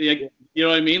them, like, you know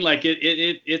what I mean? Like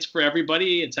it's for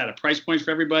everybody. It's at a price point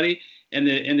for everybody. And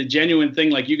the genuine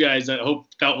thing, like you guys, I hope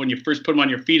felt when you first put them on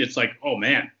your feet, it's like, oh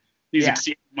man, these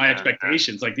exceed my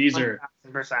expectations. Like these are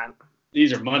 100%.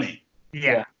 These are money.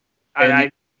 Yeah.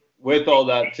 And with all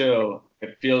that too,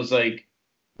 it feels like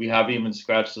we haven't even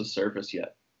scratched the surface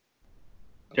yet.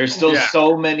 There's still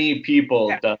so many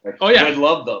people that would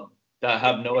love them that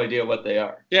have no idea what they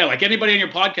are. Yeah, like anybody on your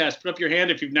podcast, put up your hand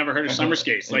if you've never heard of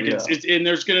SummerSkates. Like it's and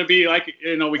there's going to be like,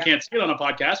 we can't see it on a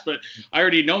podcast, but I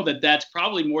already know that that's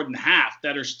probably more than half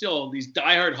that are still these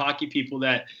diehard hockey people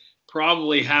that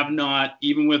probably have not,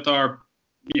 even with our,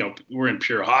 we're in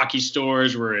Pure Hockey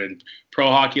stores, we're in Pro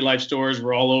Hockey Life stores,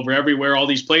 we're all over everywhere, all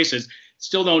these places,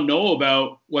 still don't know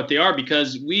about what they are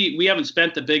because we haven't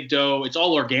spent the big dough. It's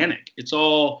all organic. It's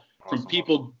all from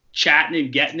people chatting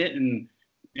and getting it.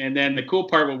 And then the cool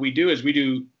part, what we do is we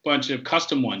do a bunch of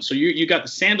custom ones. So you got the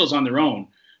sandals on their own,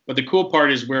 but the cool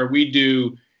part is where we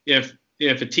do, if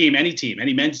a team,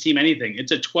 any men's team, anything,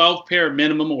 it's a 12 pair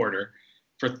minimum order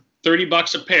for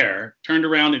 $30 a pair, turned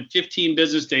around in 15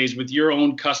 business days with your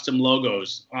own custom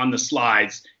logos on the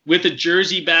slides with a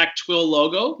jersey back twill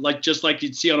logo, just like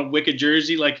you'd see on a Wicked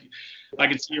jersey, like I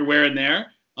can see you're wearing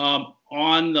there,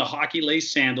 on the hockey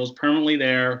lace sandals, permanently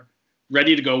there,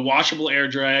 ready to go, washable, air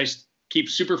dry, keep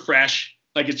super fresh.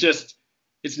 Like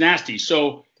it's nasty.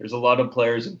 So there's a lot of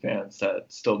players and fans that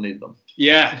still need them.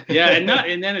 Yeah.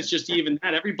 And then it's just even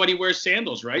that everybody wears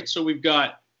sandals, right? So we've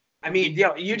got,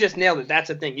 you just nailed it. That's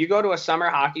the thing. You go to a summer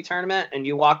hockey tournament and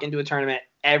you walk into a tournament,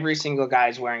 every single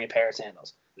guy's wearing a pair of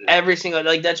sandals. Every single,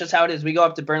 that's just how it is. We go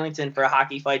up to Burlington for a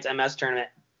Hockey Fights MS tournament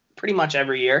pretty much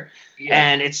every year. Yeah.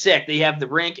 And it's sick. They have the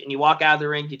rink and you walk out of the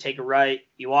rink, you take a right,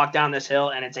 you walk down this hill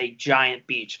and it's a giant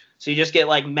beach. So you just get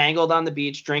like mangled on the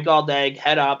beach, drink all day,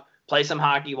 head up, play some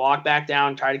hockey, walk back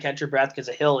down, try to catch your breath because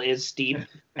the hill is steep.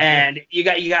 And you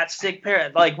got sick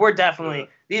pair. Like we're definitely,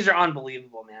 these are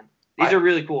unbelievable, man. These are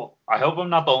really cool. I hope I'm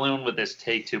not the only one with this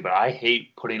take too, but I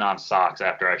hate putting on socks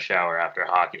after I shower after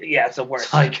hockey. Yeah, it's the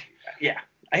worst.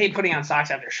 I hate putting on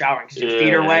socks after showering because your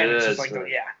feet are wet. It's just like,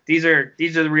 these are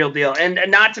the real deal. And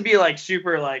not to be like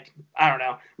super like, I don't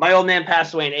know. My old man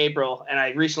passed away in April, and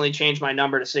I recently changed my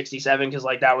number to 67 because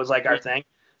like that was like our thing.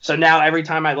 So now every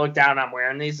time I look down and I'm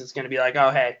wearing these, it's gonna be like,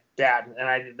 oh hey, Dad,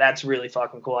 and that's really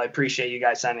fucking cool. I appreciate you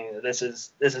guys sending it. This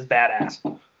is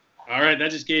badass. All right,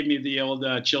 that just gave me the old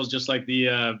chills, just like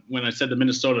the when I said the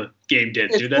Minnesota game did.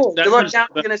 It's Dude, cool. that's you look down,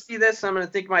 I'm gonna see this. I'm gonna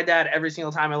think of my dad every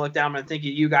single time I look down. I'm gonna think of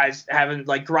you guys having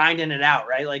like grinding it out,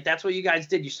 right? Like that's what you guys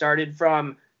did. You started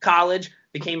from college,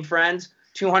 became friends,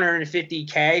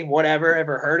 250K, whatever.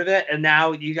 Ever heard of it? And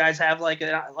now you guys have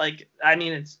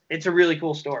it's a really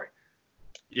cool story.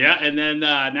 Yeah, and then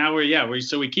now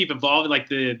we keep evolving, like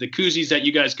the koozies that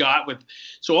you guys got with.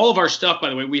 So all of our stuff, by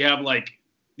the way, we have like.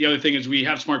 The other thing is we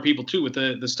have smart people too with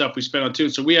the stuff we spend on too.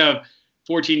 So we have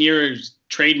 14 years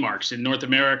trademarks in North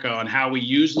America on how we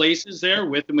use laces there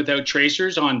with and without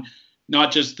tracers on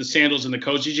not just the sandals and the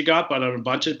cozies you got, but on a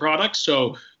bunch of products.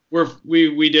 So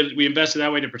we invested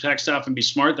that way to protect stuff and be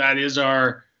smart. That is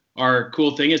our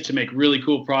cool thing, is to make really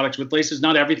cool products with laces.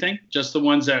 Not everything, just the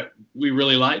ones that we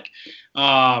really like.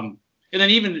 And then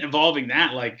even involving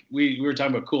that, like we were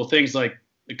talking about cool things like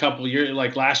a couple of years,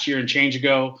 like last year and change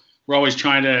ago, we're always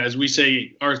trying to, as we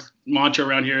say, our mantra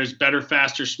around here is better,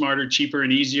 faster, smarter, cheaper,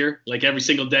 and easier, like every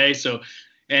single day. So,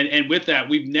 and with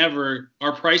that,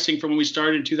 our pricing from when we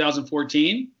started in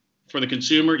 2014 for the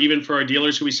consumer, even for our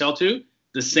dealers who we sell to,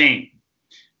 the same.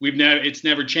 It's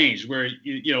never changed where,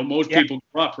 most people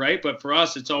go up, right? But for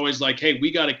us, it's always like, hey,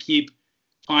 we got to keep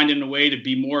finding a way to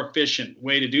be more efficient,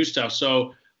 way to do stuff.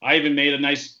 So I even made a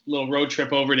nice little road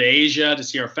trip over to Asia to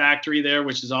see our factory there,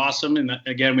 which is awesome. And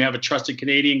again, we have a trusted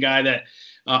Canadian guy that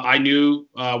I knew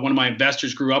one of my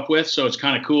investors grew up with. So it's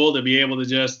kind of cool to be able to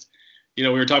just, we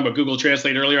were talking about Google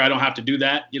Translate earlier. I don't have to do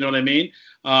that. You know what I mean?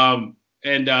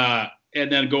 And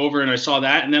then go over and I saw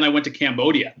that. And then I went to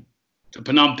Cambodia, to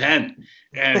Phnom Penh.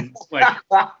 And like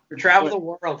travel the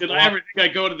world. Did I ever think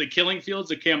I'd go to the killing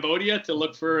fields of Cambodia to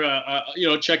look for,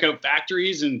 check out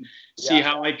factories and see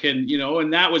how I can,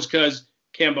 and that was because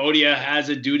Cambodia has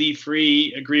a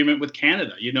duty-free agreement with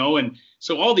Canada, and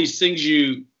so all these things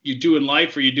you do in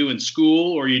life or you do in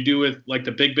school or you do with like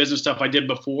the big business stuff I did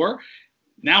before,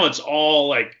 now it's all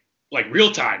like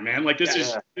real time, man. Like this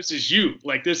is you.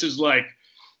 Like this is like,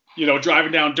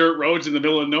 driving down dirt roads in the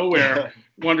middle of nowhere,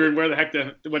 wondering where the heck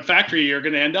what factory you're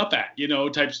going to end up at,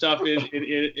 type stuff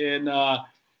in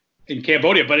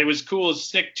Cambodia. But it was cool as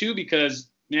sick too, because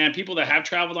man, people that have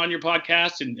traveled on your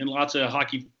podcast and lots of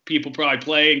hockey people probably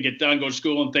play and get done, go to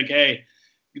school and think, hey,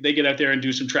 they get out there and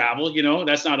do some travel,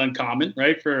 that's not uncommon,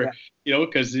 right? For,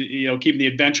 because, keeping the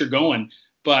adventure going.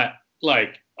 But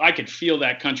like, I could feel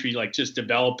that country, like just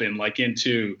developing like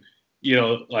into,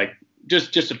 like,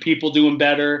 just the people doing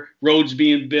better, roads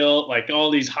being built, like all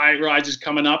these high rises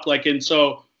coming up. Like, and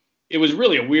so it was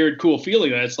really a weird, cool feeling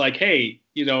that it's like, hey,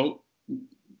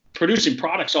 producing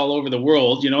products all over the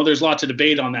world, there's lots of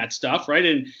debate on that stuff.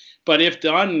 Right. But if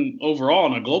done overall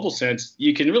in a global sense,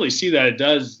 you can really see that it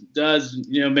does,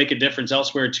 make a difference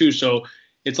elsewhere too. So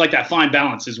it's like that fine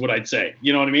balance is what I'd say.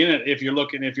 You know what I mean? If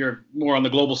you're more on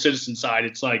the global citizen side,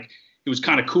 it's like, it was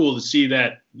kind of cool to see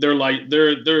that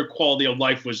their quality of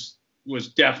life was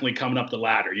definitely coming up the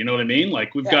ladder. You know what I mean?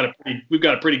 Like we've got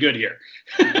it pretty good here.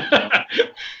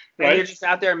 Right? And you're just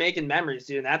out there making memories,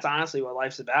 dude. And that's honestly what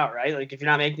life's about, right? Like if you're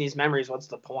not making these memories, what's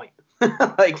the point? And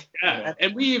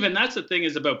that's the thing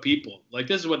is about people. Like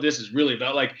this is what this is really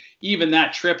about. Like even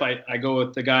that trip, I go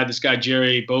with this guy,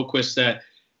 Jerry Boquist, that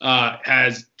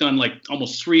has done like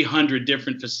almost 300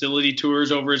 different facility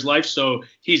tours over his life. So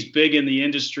he's big in the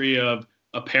industry of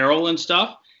apparel and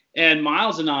stuff. And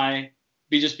Myles and I,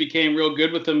 we just became real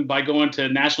good with him by going to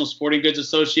National Sporting Goods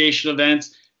Association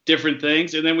events, different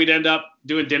things. And then we'd end up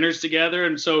doing dinners together.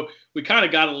 And so we kind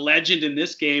of got a legend in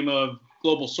this game of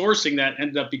global sourcing that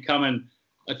ended up becoming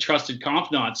a trusted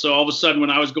confidant. So all of a sudden when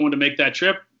I was going to make that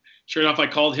trip, sure enough, I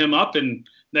called him up and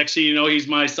next thing you know, he's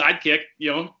my sidekick,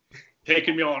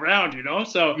 taking me all around,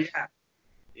 So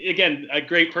again, a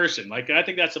great person. Like, I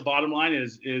think that's the bottom line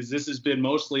is this has been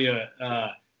mostly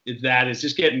is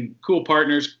just getting cool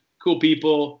partners, cool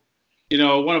people.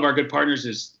 One of our good partners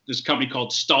is this company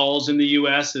called Stalls in the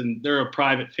U.S. and they're a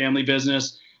private family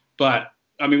business. But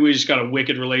I mean, we just got a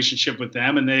wicked relationship with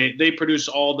them, and they produce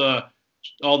all the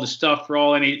stuff for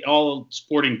all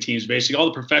sporting teams, basically all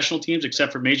the professional teams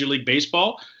except for Major League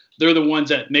Baseball. They're the ones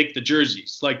that make the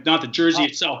jerseys, like not the jersey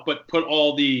itself, but put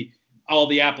all the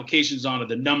applications on it,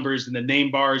 the numbers and the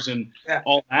name bars and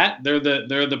all that. They're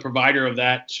the provider of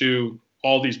that to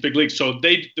all they's big leagues. So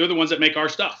they're the ones that make our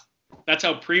stuff. That's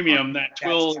how premium that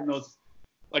Twill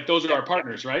and those are our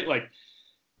partners, right? Like,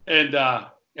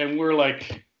 and we're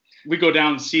like, we go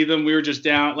down and see them. We were just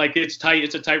down, like it's tight.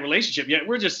 It's a tight relationship. Yet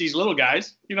we're just these little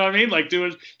guys, you know what I mean? Like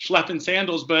doing schlepping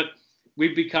sandals, but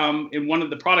we've become in one of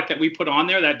the product that we put on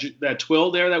there, that Twill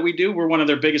there that we do. We're one of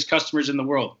their biggest customers in the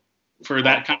world for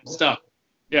that kind of stuff.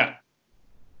 Yeah.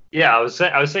 Yeah, I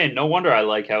was saying, no wonder I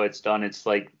like how it's done. It's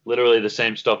like literally the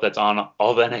same stuff that's on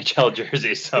all the NHL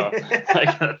jerseys. So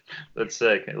like, that's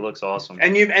sick. It looks awesome.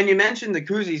 And you mentioned the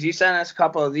koozies. You sent us a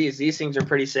couple of these. These things are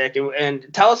pretty sick. And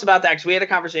tell us about that, because we had a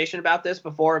conversation about this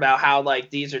before about how like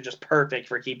these are just perfect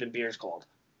for keeping beers cold.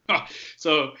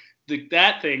 So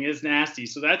that thing is nasty.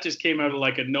 So that just came out of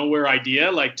like a nowhere idea,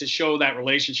 like to show that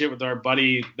relationship with our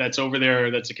buddy that's over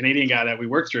there. That's a Canadian guy that we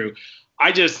work through.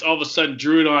 I just all of a sudden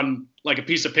drew it on like a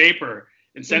piece of paper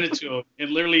and sent it to him. And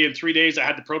literally in 3 days, I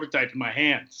had the prototype in my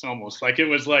hands almost. Like it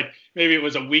was like, maybe it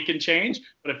was a week and change,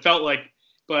 but it felt like,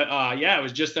 it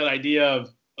was just that idea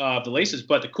of the laces.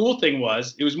 But the cool thing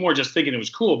was, it was more just thinking it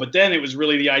was cool. But then it was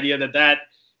really the idea that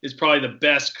is probably the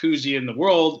best koozie in the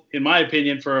world, in my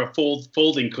opinion, for a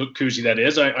folding koozie. That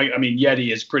is, I mean,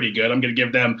 Yeti is pretty good. I'm going to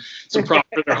give them some props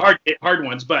for their hard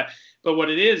ones, but what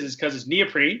it is because it's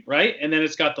neoprene, right? And then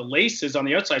it's got the laces on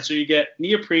the outside, so you get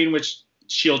neoprene, which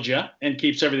shields you and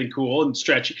keeps everything cool and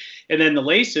stretchy, and then the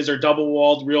laces are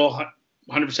double-walled, real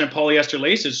 100% polyester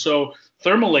laces. So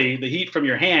thermally, the heat from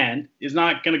your hand is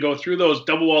not going to go through those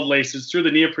double-walled laces through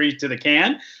the neoprene to the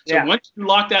can. So once you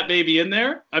lock that baby in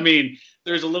there, I mean,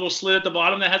 there's a little slit at the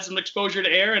bottom that has some exposure to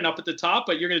air and up at the top,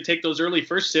 but you're going to take those early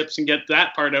first sips and get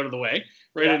that part out of the way,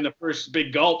 right, in the first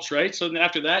big gulps, right? So then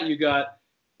after that, you got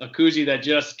a koozie that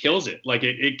just kills it. Like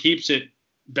it keeps it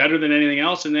better than anything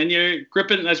else. And then you're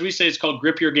gripping, as we say, it's called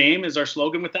grip your game is our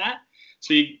slogan with that.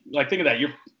 So you like, think of that.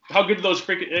 How good do those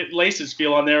freaking laces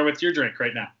feel on there with your drink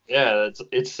right now? Yeah,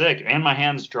 it's sick. And my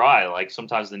hand's dry. Like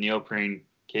sometimes the neoprene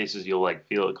cases, you'll like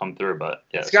feel it come through, but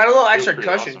yeah. It's got a little extra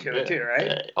cushion to it too, right?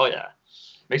 Yeah. Oh yeah.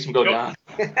 Makes them go down.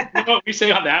 You know what we say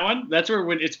on that one? That's where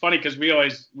when it's funny because we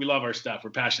love our stuff. We're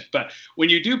passionate. But when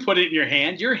you do put it in your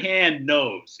hand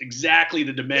knows exactly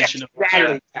the dimension of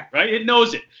it, right? It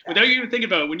knows it. Without you even thinking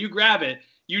about it, when you grab it,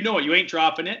 you know it. You ain't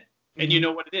dropping it, and you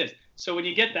know what it is. So when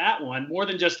you get that one, more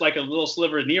than just like a little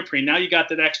sliver of neoprene, now you got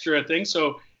that extra thing.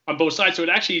 So on both sides. So it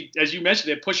actually, as you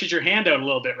mentioned, it pushes your hand out a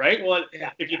little bit, right? Well,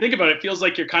 if you think about it, it feels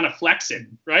like you're kind of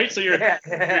flexing, right? So you're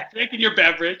drinking your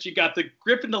beverage, you got the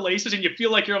grip in the laces, and you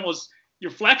feel like you're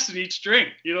flexing each drink.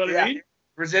 You know what I mean?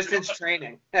 Resistance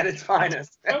training at its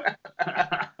finest.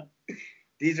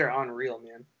 These are unreal,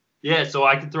 man. Yeah, so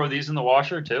I can throw these in the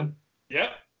washer too?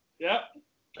 Yep.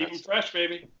 Keep them fresh,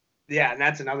 baby. Yeah, and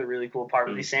that's another really cool part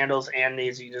with these sandals and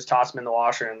these. You just toss them in the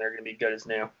washer, and they're going to be good as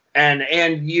new. And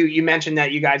you mentioned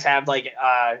that you guys have like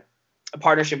a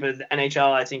partnership with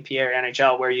NHL, I think Pierre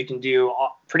NHL, where you can do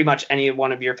pretty much any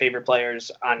one of your favorite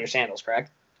players on your sandals,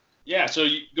 correct? Yeah, so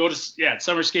you go to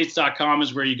SummerSkates.com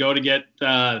is where you go to get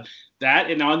that,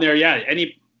 and on there,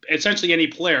 essentially any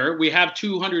player. We have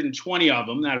 220 of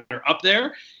them that are up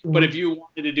there. But if you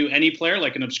wanted to do any player,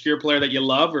 like an obscure player that you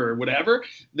love or whatever,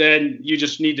 then you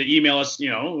just need to email us, at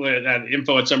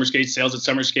info@SummerSkates,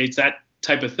 sales@SummerSkates, that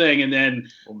type of thing, and then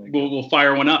we'll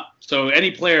fire one up. So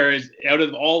any player is out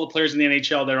of all the players in the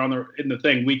NHL that are in the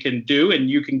thing, we can do, and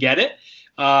you can get it.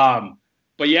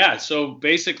 But yeah, so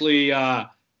basically,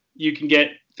 you can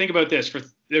think about this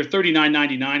they're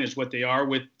 $39.99 is what they are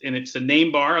and it's the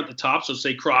name bar at the top. So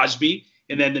say Crosby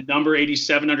and then the number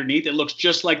 87 underneath. It looks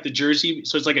just like the jersey.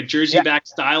 So it's like a jersey back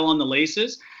style on the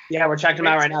laces. Yeah, we're checking them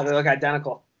out right now. They look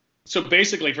identical. So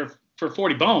basically for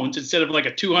 40 bones, instead of like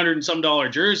a $200 and some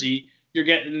jersey, you're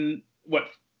getting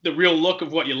the real look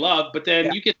of what you love. But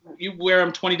then you wear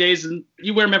them 20 days and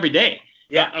you wear them every day.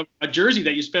 Yeah. A jersey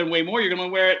that you spend way more, you're going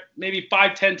to wear it maybe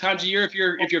 5-10 times a year if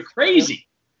you're crazy.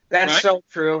 That's so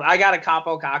true. I got a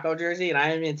Capo Caco jersey, and I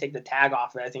didn't even take the tag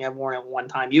off it. I think I've worn it one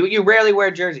time. You rarely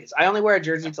wear jerseys. I only wear a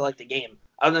jersey to like the game.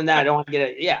 Other than that, I don't want to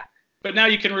get it. Yeah. But now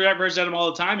you can represent them all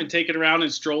the time and take it around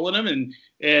and stroll in them.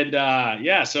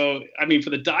 So, I mean, for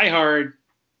the diehard,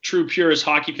 true purist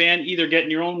hockey fan, either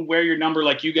getting your own, wear your number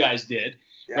like you guys did,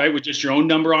 right, with just your own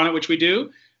number on it, which we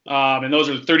do. And those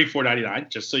are $34.99,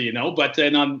 just so you know. But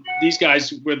then on these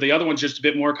guys, where the other one's just a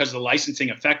bit more because of the licensing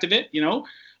effect of it,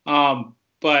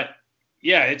 But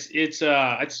yeah, it's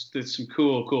some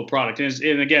cool product,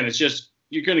 and again, it's just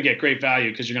you're going to get great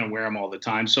value because you're going to wear them all the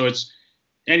time. So it's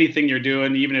anything you're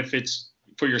doing, even if it's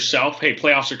for yourself. Hey,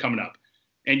 playoffs are coming up,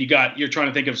 and you're trying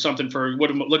to think of something for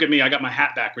look at me, I got my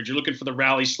hat backwards. You're looking for the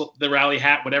rally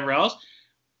hat, whatever else.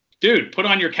 Dude, put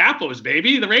on your capos,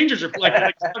 baby. The Rangers are like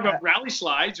talking about rally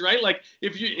slides, right? Like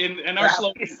if you and our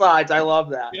slogan slides, I love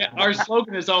that. Yeah, our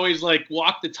slogan is always like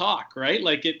walk the talk, right?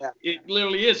 Like it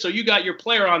literally is. So you got your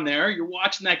player on there, you're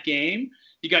watching that game,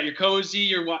 you got your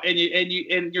cozy,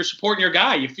 and you're supporting your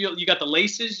guy. You feel you got the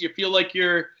laces, you feel like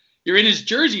you're in his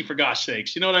jersey, for gosh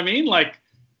sakes. You know what I mean? Like,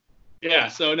 yeah.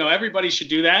 So no, everybody should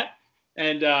do that.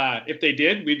 And if they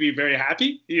did, we'd be very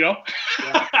happy,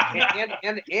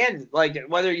 and like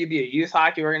whether you be a youth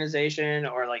hockey organization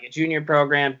or like a junior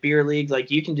program, beer league,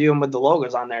 like you can do them with the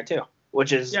logos on there too,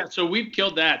 which is So we've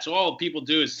killed that. So all people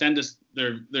do is send us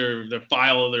their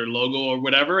file of their logo or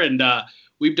whatever, and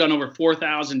we've done over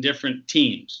 4,000 different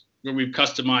teams where we've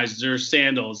customized their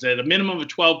sandals at a minimum of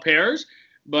 12 pairs.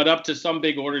 But up to some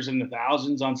big orders in the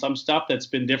thousands on some stuff that's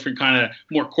been different kind of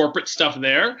more corporate stuff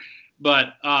there.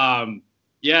 But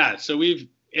so we've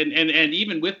and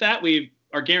even with that,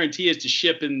 our guarantee is to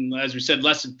ship in, as we said,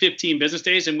 less than 15 business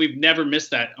days, and we've never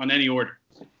missed that on any order.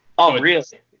 Oh, so really?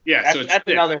 Yeah. That's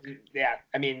another. Yeah,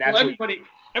 I mean, that's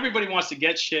everybody wants to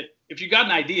get shit. If you got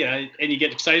an idea and you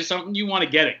get excited something, you want to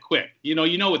get it quick. You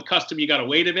know, with custom, you got to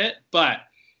wait a bit, but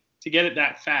to get it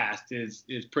that fast is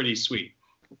pretty sweet.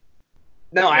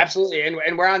 No, absolutely.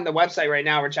 And we're on the website right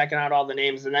now. We're checking out all the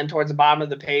names. And then towards the bottom of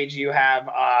the page, you have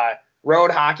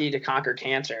Road Hockey to Conquer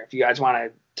Cancer. If you guys want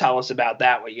to tell us about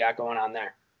that, what you got going on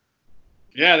there.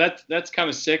 Yeah, that's kind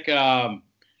of sick.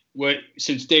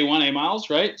 Since day one, Myles,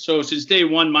 right? So since day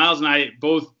one, Myles and I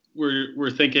both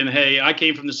were thinking, hey, I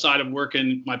came from the side of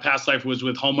working. My past life was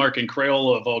with Hallmark and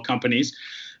Crayola of all companies,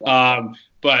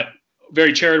 but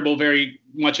very charitable, very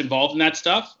much involved in that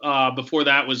stuff. Before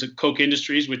that was Coke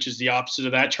Industries, which is the opposite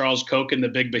of that. Charles Koch and the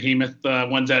big behemoth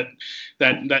ones that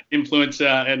influence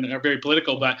and are very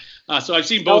political. But so I've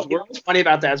seen both worlds. What's funny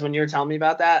about that is when you were telling me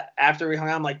about that, after we hung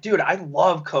out, I'm like, dude, I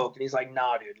love Coke. And he's like,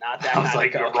 no, dude, not that. I was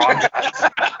like, you're wrong, guys.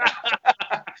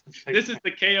 This is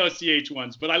the KOCH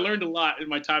ones, but I learned a lot in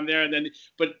my time there.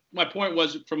 But my point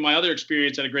was from my other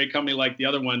experience at a great company like the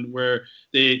other one, where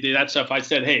that stuff, I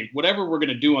said, hey, whatever we're going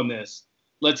to do on this,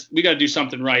 we got to do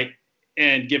something right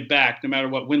and give back, no matter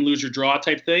what, win, lose, or draw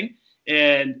type thing.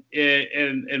 And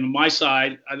my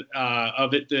side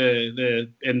of it,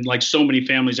 and like so many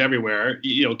families everywhere,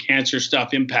 cancer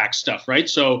stuff impacts stuff, right?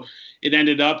 So it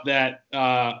ended up that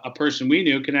a person we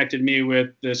knew connected me with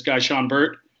this guy, Sean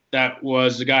Burt, that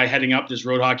was the guy heading up this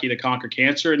Road Hockey to Conquer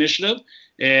Cancer initiative.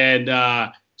 And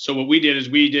so what we did is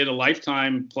we did a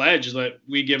lifetime pledge that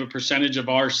we give a percentage of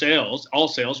our sales, all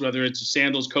sales, whether it's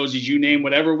sandals, cozies, you name,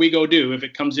 whatever we go do. If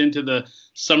it comes into the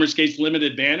SummerSkates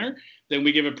limited banner, then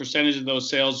we give a percentage of those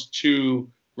sales to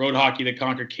Road Hockey to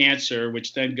Conquer Cancer,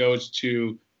 which then goes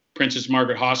to Princess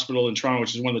Margaret Hospital in Toronto,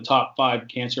 which is one of the top 5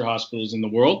 cancer hospitals in the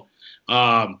world.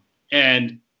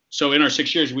 And so in our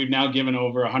 6 years, we've now given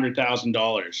over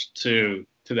 $100,000 to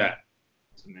that.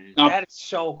 That is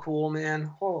so cool, man.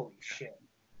 Holy shit.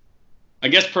 I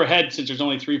guess per head, since there's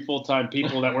only 3 full-time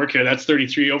people that work here, that's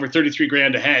over 33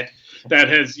 grand a head. That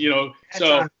has, That's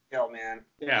so unreal, man.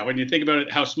 Yeah, when you think about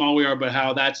it, how small we are, but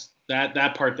how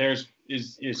that part there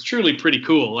is truly pretty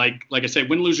cool. Like I said,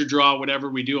 win, lose, or draw, whatever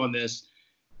we do on this,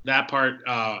 that part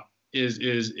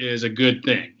is a good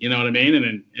thing. You know what I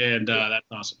mean? And that's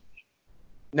awesome.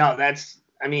 No,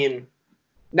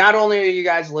 not only are you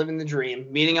guys living the dream,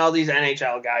 meeting all these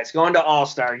NHL guys, going to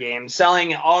All-Star games,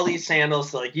 selling all these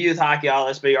sandals to like youth hockey, all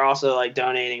this, but you're also like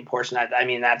donating a portion of that.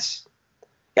 You guys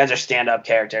are stand-up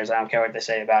characters. I don't care what they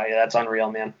say about you. That's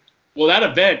unreal, man. Well, that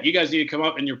event, you guys need to come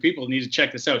up and your people need to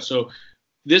check this out. So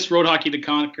this Road Hockey to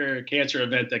Conquer Cancer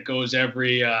event that goes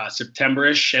every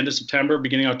September-ish, end of September,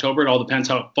 beginning of October, it all depends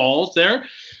how it falls there.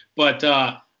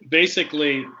 But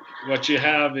basically what you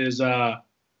have is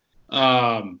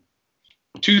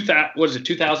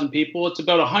 2,000 people. It's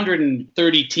about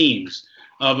 130 teams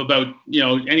of about,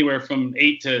 anywhere from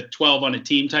 8 to 12 on a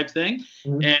team type thing.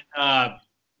 Mm-hmm. And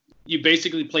you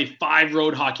basically play 5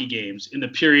 road hockey games in the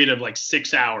period of like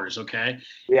 6 hours. Okay.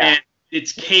 Yeah. And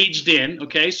it's caged in.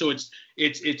 Okay. So it's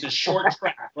a short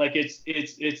track. Like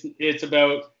it's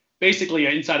about basically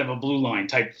inside of a blue line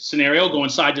type scenario going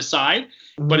side to side,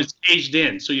 mm-hmm. but it's caged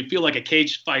in. So you feel like a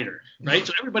caged fighter, right?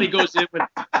 So everybody goes in with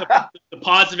the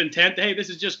positive intent. Hey, this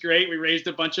is just great. We raised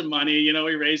a bunch of money.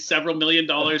 We raised several $1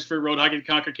 million for Road Hockey to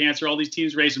Conquer Cancer, all these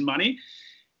teams raising money.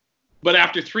 But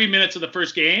after 3 minutes of the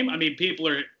first game, people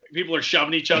are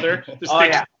shoving each other. The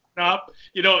sticks up.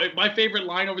 My favorite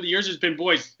line over the years has been,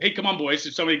 boys, hey, come on, boys.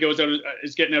 If somebody goes out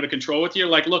is getting out of control with you,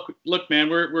 like, look, man,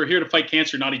 we're here to fight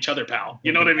cancer, not each other, pal.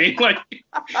 You know what I mean? Like,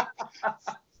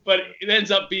 but it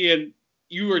ends up being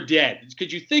you are dead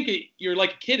because you think you're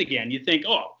like a kid again. You think,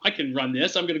 oh, I can run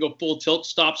this. I'm going to go full tilt,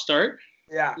 stop, start.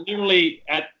 Yeah. Literally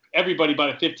at everybody by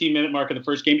the 15-minute mark of the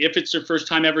first game, if it's their first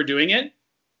time ever doing it,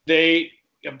 they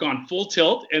have gone full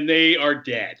tilt and they are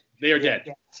dead. They are dead.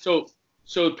 Yeah.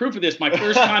 So proof of this, my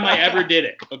first time I ever did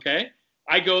it, okay?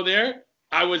 I go there.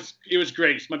 It was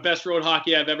great. It's my best road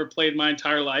hockey I've ever played my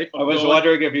entire life. I was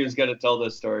wondering if he was going to tell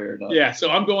this story or not. Yeah, so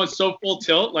I'm going so full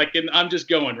tilt, and I'm just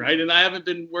going, right? And I haven't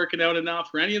been working out enough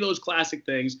for any of those classic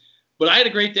things, but I had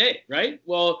a great day, right?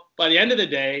 Well, by the end of the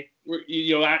day, at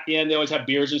the end, they always have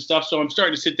beers and stuff, so I'm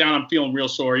starting to sit down. I'm feeling real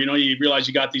sore. You realize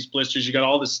you got these blisters, you got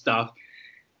all this stuff.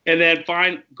 And then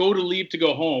go to leave to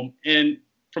go home, and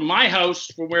from my house,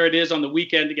 from where it is on the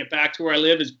weekend to get back to where I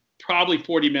live is probably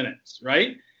 40 minutes,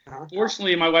 right? Uh-huh.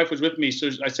 Fortunately, my wife was with me, so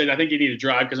I said, I think you need to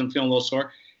drive because I'm feeling a little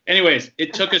sore. Anyways,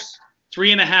 it took us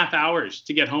 3.5 hours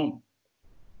to get home.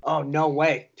 Oh, no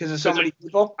way. Because there's so many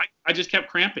people? I just kept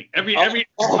cramping. Every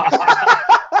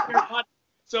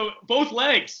So both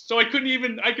legs. So I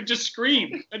could just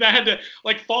scream. And I had to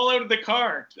fall out of the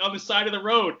car on the side of the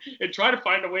road and try to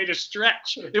find a way to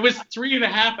stretch. It was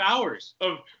 3.5 hours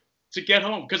to get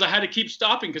home because I had to keep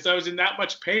stopping because I was in that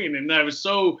much pain and I was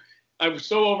so I was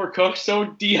so overcooked, so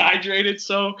dehydrated,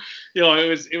 so it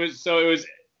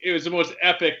was the most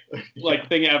epic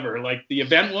thing ever. Like the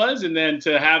event was, and then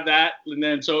to have that, and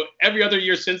then so every other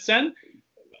year since then,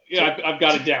 I've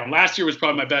got it down. Last year was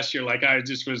probably my best year. Like I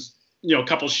just was, a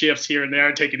couple shifts here and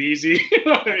there, take it easy.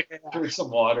 Drink some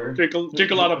water. Drink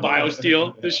a lot of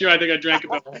BioSteel. This year I think I drank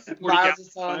about 40 Myles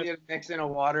is telling you to mix in a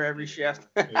water every shift.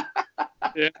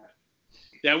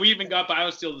 Yeah, we even got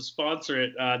BioSteel to sponsor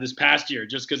it this past year,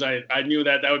 just because I knew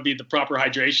that would be the proper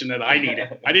hydration that I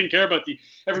needed. I didn't care about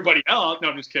everybody else. No,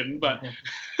 I'm just kidding. But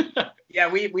yeah,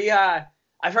 we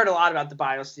I've heard a lot about the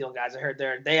BioSteel guys. I heard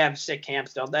they have sick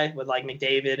camps, don't they, with like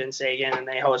McDavid and Sagan, and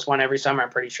they host one every summer.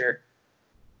 I'm pretty sure.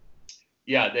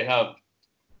 Yeah, they have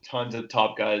tons of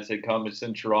top guys. They come. It's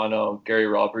in Toronto. Gary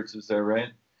Roberts is there, right?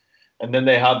 And then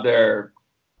they don't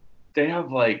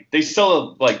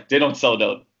sell it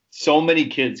out. So many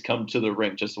kids come to the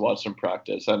rink just to watch them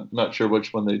practice. I'm not sure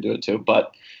which one they do it to,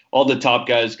 but all the top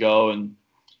guys go, and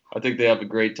I think they have a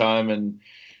great time. And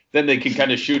then they can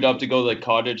kind of shoot up to go to the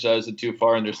cottage that isn't too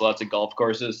far, and there's lots of golf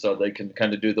courses, so they can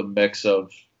kind of do the mix of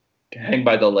hang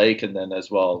by the lake and then as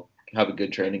well have a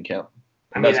good training camp.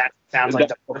 I mean, that sounds like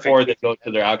before they go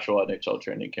to their actual NHL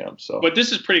training camp. So, but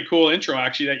this is pretty cool intro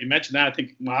actually that you mentioned that. I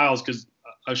think Myles, because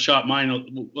I shot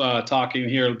mine talking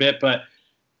here a bit, but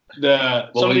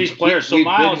some of these players. So we've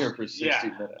Myles, been here for 60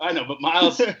 minutes. I know, but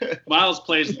Myles still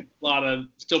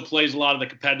plays a lot of the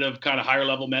competitive kind of higher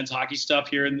level men's hockey stuff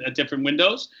here at different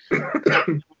windows.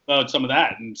 About some of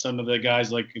that and some of the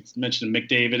guys like it's mentioned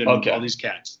McDavid and all these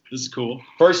cats. This is cool.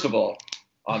 First of all,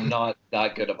 I'm not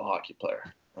that good of a hockey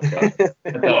player. Okay.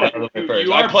 You're better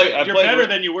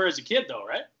than you were as a kid, though,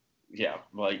 right? Yeah,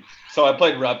 so I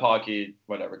played rep hockey,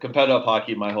 whatever, competitive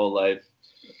hockey my whole life.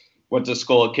 Went to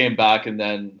school, came back, and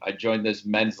then I joined this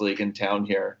men's league in town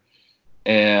here.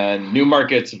 And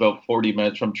Newmarket's about 40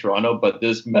 minutes from Toronto, but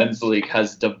this men's league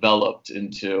has developed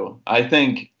into, I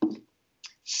think,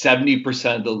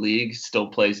 70% of the league still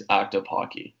plays active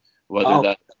hockey, whether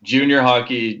that's junior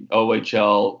hockey,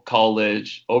 OHL,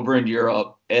 college, over in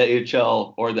Europe,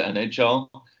 AHL, or the NHL,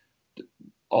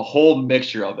 a whole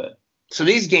mixture of it. So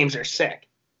these games are sick.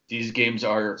 These games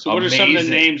are So what amazing. are some of the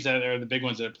names that are the big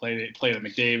ones that play at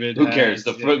McDavid? Who cares?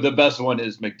 The best one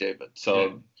is McDavid.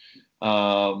 So,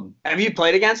 have you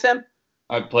played against him?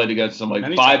 I've played against him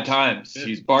like 5 times.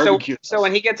 He's barbecued. So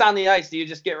when he gets on the ice, do you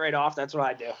just get right off? That's what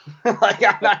I do. I'm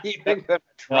not even going to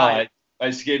try. I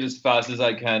skate as fast as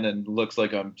I can and looks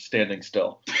like I'm standing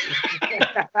still.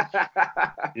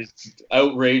 It's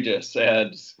outrageous.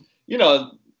 And,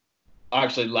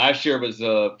 actually last year was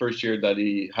the first year that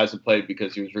he hasn't played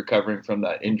because he was recovering from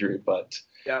that injury. But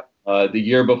the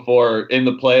year before in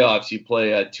the playoffs, he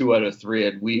played at 2 out of 3,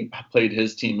 and we played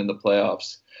his team in the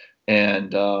playoffs.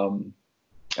 And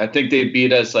I think they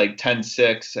beat us like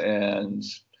 10-6 and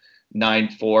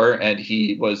 9-4, and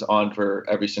he was on for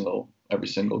every single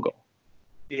goal.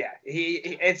 Yeah,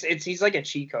 he's like a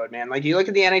cheat code, man. Like you look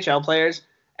at the NHL players,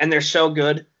 and they're so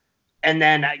good, and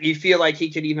then you feel like he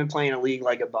could even play in a league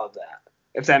like above that.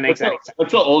 If that makes any sense.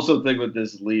 That's the also thing with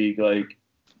this league. Like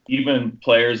even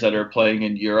players that are playing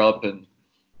in Europe and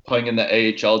playing in the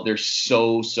AHL, they're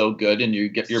so good, and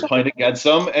you're playing against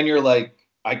them, and you're like,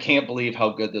 I can't believe how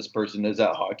good this person is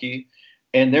at hockey,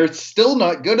 and they're still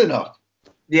not good enough.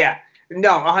 Yeah,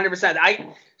 no,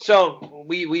 100%. So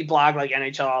we blog like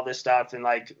NHL, all this stuff, and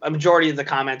like a majority of the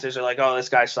commenters are like, "Oh, this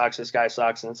guy sucks,"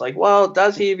 and it's like, well,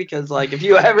 does he? Because like if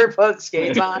you ever put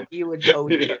skates on, he would go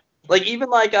to it. Like even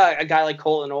like a guy like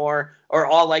Colton or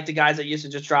all like the guys that used to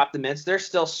just drop the mitts, they're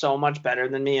still so much better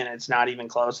than me, and it's not even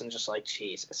close. And just like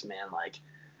Jesus, man, like.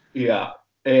 Yeah,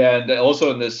 and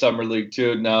also in this summer league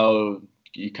too. Now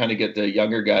you kind of get the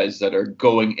younger guys that are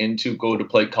go to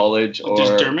play college.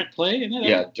 Does Dermott play in it?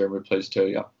 Yeah, Dermott plays too.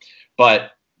 Yeah,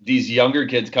 but these younger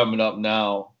kids coming up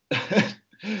now.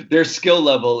 Their skill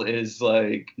level is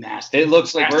like nasty. It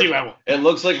looks like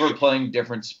we're playing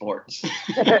different sports.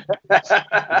 Like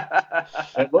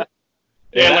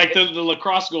the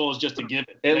lacrosse goal is just to give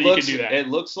it. You can do that. It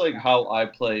looks like how I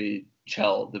play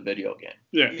Chell, the video game.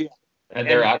 Yeah. And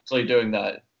they're actually doing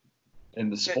that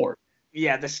in the sport.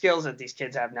 Yeah, the skills that these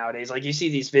kids have nowadays. Like you see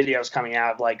these videos coming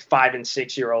out of like 5 and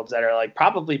 6 year olds that are like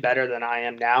probably better than I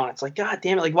am now, and it's like, God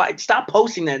damn it! Like, why? Stop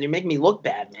posting that. You're making me look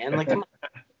bad, man. Like, come on.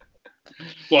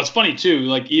 Well, it's funny too.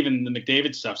 Like even the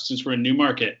McDavid stuff. Since we're in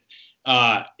Newmarket,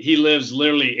 he lives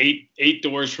literally eight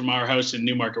doors from our house in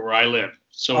Newmarket where I live.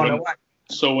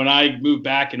 So when I moved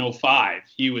back in 2005,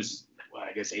 he was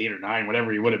I guess 8 or 9,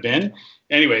 whatever he would have been.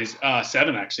 Anyways,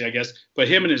 7 actually, I guess. But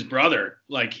him and his brother,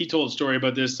 like he told a story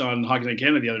about this on Hockey Night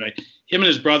Canada the other night. Him and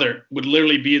his brother would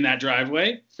literally be in that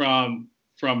driveway from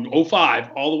from 05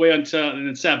 all the way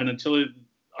until 7 until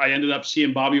I ended up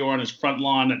seeing Bobby Orr on his front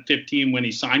lawn at 15 when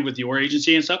he signed with the Orr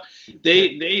agency and stuff.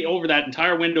 They over that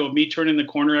entire window of me turning the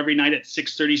corner every night at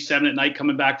 6:30, 7 at night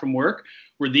coming back from work,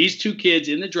 were these two kids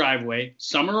in the driveway,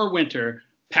 summer or winter,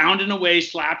 pounding away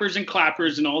slappers and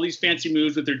clappers and all these fancy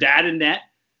moves with their dad in net.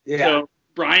 Yeah. So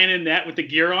Brian in net with the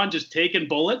gear on, just taking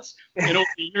bullets. And over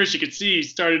the years, you could see he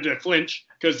started to flinch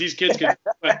because these kids could.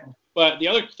 But the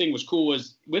other thing was cool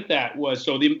was with that was,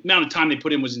 so the amount of time they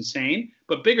put in was insane.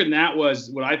 But bigger than that was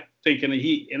what I think,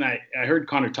 and I heard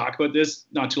Connor talk about this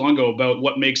not too long ago about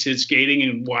what makes his skating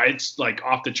and why it's like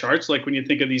off the charts. Like when you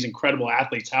think of these incredible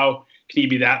athletes, how can he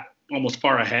be that almost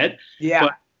far ahead? Yeah.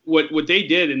 But what they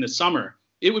did in the summer,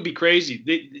 it would be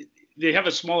crazy. They have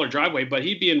a smaller driveway, but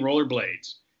he'd be in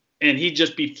rollerblades and he'd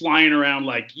just be flying around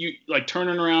like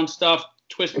turning around stuff,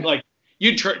 twisting like.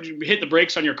 You'd hit the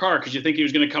brakes on your car because you think he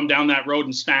was going to come down that road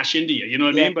and smash into you. You know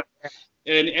what I mean? But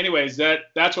and anyways,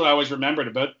 that's what I always remembered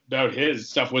about his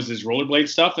stuff was his rollerblade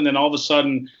stuff. And then all of a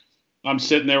sudden, I'm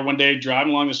sitting there one day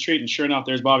driving along the street, and sure enough,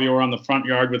 there's Bobby Orr on the front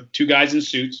yard with two guys in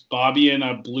suits, Bobby in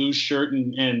a blue shirt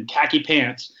and khaki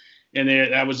pants. And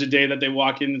that was the day that they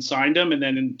walked in and signed him. And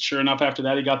then sure enough, after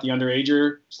that, he got the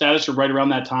underager status or right around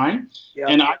that time. Yep.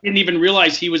 And I didn't even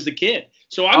realize he was the kid.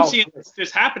 So I'm seeing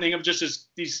this happening of just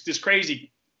this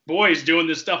crazy boys doing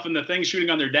this stuff in the thing, shooting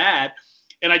on their dad.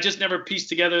 And I just never pieced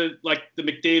together like the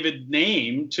McDavid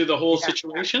name to the whole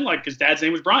situation. Like his dad's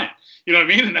name was Brian. You know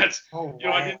what I mean? And that's,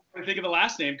 I didn't really think of the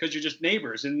last name because you're just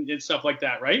neighbors and stuff like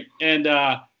that. Right. And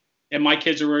my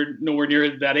kids are nowhere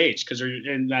near that age because they're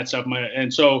in that stuff.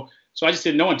 So I just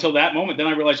didn't know until that moment. Then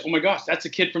I realized, oh my gosh, that's a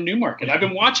kid from Newmarket. I've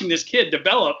been watching this kid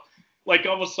develop like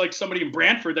almost like somebody in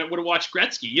Brantford that would have watched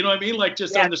Gretzky. You know what I mean? Like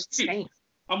just on the street. Insane.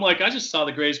 I'm like, I just saw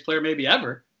the greatest player maybe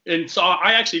ever. And so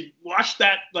I actually watched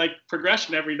that like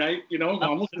progression every night, you know,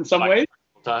 almost in some ways.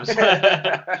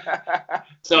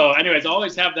 So anyways, I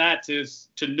always have that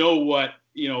to know what,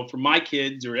 you know, for my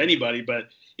kids or anybody, but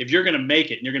if you're going to make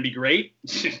it and you're going to be great,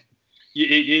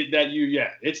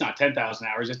 it's not 10,000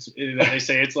 hours. They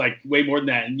say it's like way more than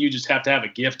that. And you just have to have a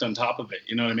gift on top of it.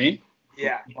 You know what I mean?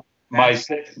 Yeah. My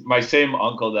same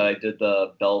uncle that I did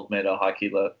the belt made of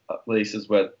hockey laces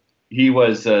with, he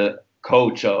was a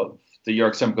coach of the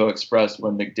York Simcoe Express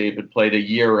when McDavid played a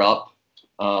year up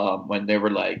when they were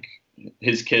like,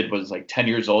 his kid was like 10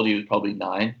 years old. He was probably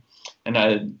 9. And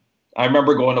I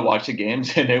remember going to watch the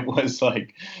games and it was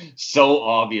like so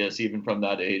obvious even from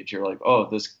that age. You're like, oh,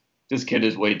 this kid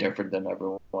is way different than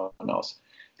everyone else.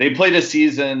 They played a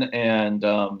season and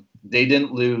they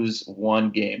didn't lose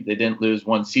one game. They didn't lose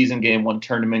one season game, one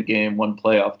tournament game, one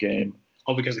playoff game.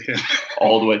 All because of him.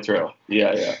 All the way through.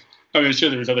 Yeah. I mean, I'm sure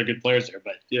there was other good players there,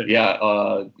 but yeah.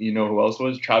 Yeah, you know who else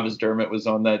was? Travis Dermott was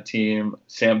on that team.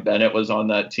 Sam Bennett was on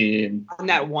that team. On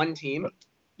that one team?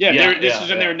 Yeah, this was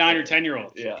when they were 9 or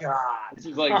 10-year-olds. Yeah. God. This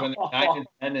is like when they're 9 and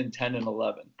 10 and 10 and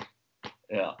 11.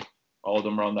 Yeah. All of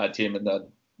them were on that team, and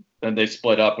then they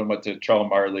split up and went to Charles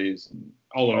Marley's. And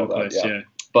all over the place, yeah.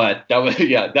 But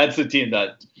that's the team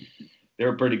that they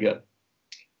were pretty good.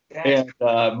 And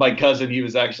my cousin, he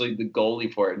was actually the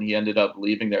goalie for it, and he ended up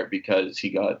leaving there because he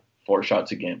got 4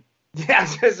 shots a game. Yeah, I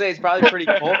was going to say, it's probably pretty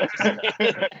cool.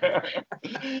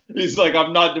 He's like,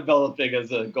 I'm not developing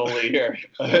as a goalie here.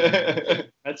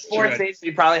 That's Sports Safety,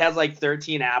 he probably has like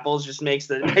 13 apples, just makes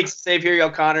save. Here you go,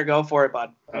 Connor, go for it,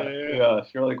 bud. Yeah,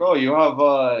 you're like, oh, you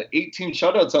have 18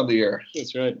 shutouts on the year.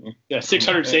 That's right. Yeah,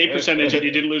 600 save percentage and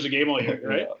you didn't lose a game all year,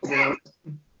 right? Yeah.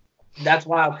 That's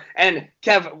wild. And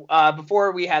Kev,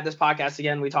 before we had this podcast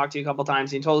again, we talked to you a couple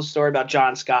times, and you told a story about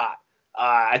John Scott.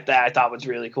 I thought was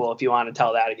really cool. If you want to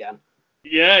tell that again.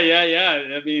 Yeah.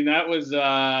 I mean, that was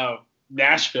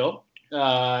Nashville.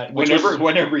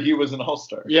 Whenever he was an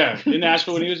All-Star. Yeah, in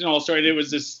Nashville when he was an All-Star.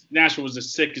 Nashville was the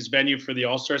sickest venue for the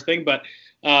All-Star thing. But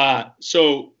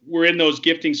so we're in those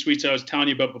gifting suites I was telling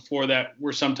you about before that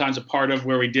we're sometimes a part of,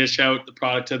 where we dish out the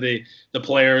product to the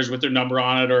players with their number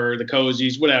on it or the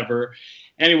cozies, whatever.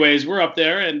 Anyways, we're up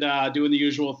there and doing the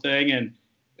usual thing. And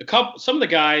some of the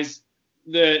guys,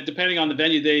 depending on the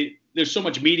venue, there's so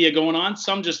much media going on.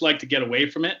 Some just like to get away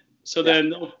from it. So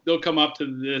then they'll come up to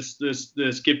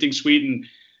this gifting suite, and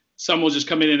some will just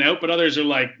come in and out. But others are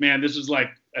like, man, this is like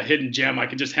a hidden gem. I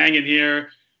could just hang in here,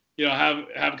 you know,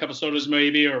 have a couple sodas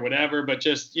maybe or whatever, but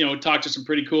just, you know, talk to some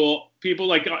pretty cool people.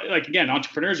 Like again,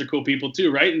 entrepreneurs are cool people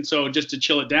too, right? And so just to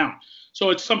chill it down. So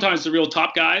it's sometimes the real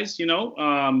top guys, you know,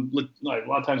 like a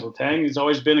lot of times Letang has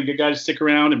always been a good guy to stick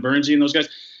around, and Burnsy and those guys.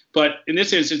 But in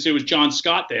this instance, it was John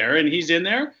Scott there, and he's in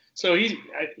there. So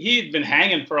he'd been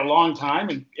hanging for a long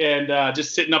time and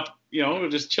just sitting up, you know,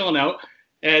 just chilling out.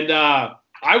 And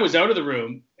I was out of the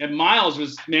room, and Myles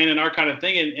was manning our kind of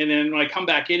thing. And then when I come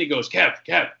back in, he goes, Kev,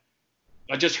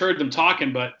 I just heard them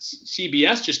talking, but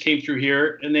CBS just came through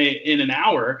here, and in an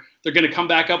hour, they're going to come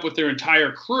back up with their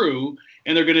entire crew,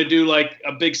 and they're going to do like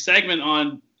a big segment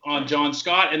on John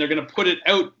Scott, and they're going to put it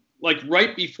out like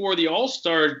right before the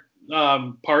All-Star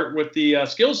part with the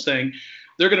skills thing.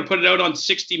 They're going to put it out on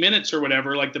 60 Minutes or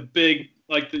whatever, like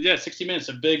 60 Minutes,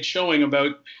 a big showing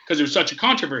about, because there was such a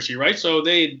controversy, right? So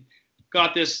they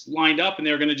got this lined up, and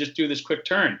they were going to just do this quick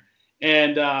turn.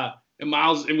 And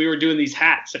Myles, and we were doing these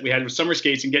hats that we had with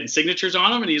SummerSkates and getting signatures on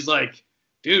them. And he's like,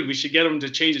 dude, we should get him to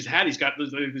change his hat. He's got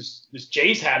this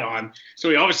Jays hat on.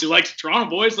 So he obviously likes Toronto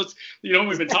boys.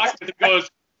 We've been talking with him. Goes,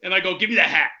 and I go, give me that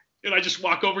hat. And I just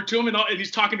walk over to him, and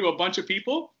he's talking to a bunch of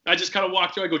people. I just kind of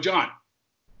walk through. I go, John,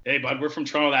 hey, bud, we're from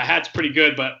Toronto. That hat's pretty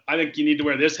good, but I think you need to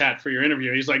wear this hat for your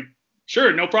interview. He's like,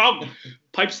 sure, no problem.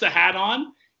 Pipes the hat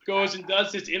on, goes and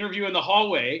does this interview in the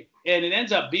hallway. And it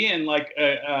ends up being like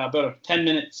about a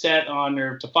 10-minute set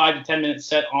or to 5 to 10 minute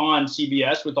set on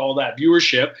CBS with all that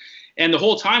viewership. And the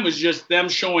whole time was just them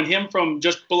showing him from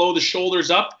just below the shoulders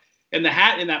up, and the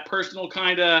hat in that personal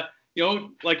kind of,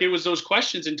 like it was those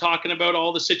questions and talking about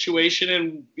all the situation,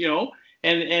 and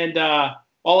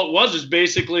all it was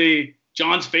basically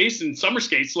John's face and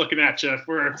SummerSkates looking at you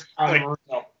for like.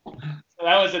 So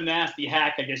that was a nasty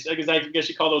hack, I guess. I guess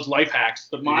you call those life hacks.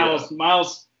 But Myles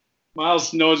knows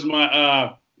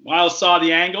Myles saw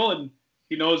the angle, and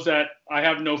he knows that I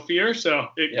have no fear. So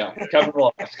Kevin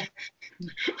will ask.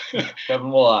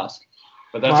 Kevin will ask.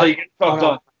 But that's how you get stuff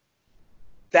done.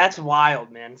 That's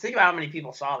wild, man. Think about how many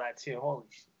people saw that too. Holy,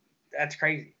 that's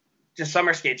crazy. Just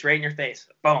SummerSkates right in your face.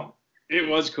 Boom. It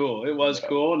was cool. It was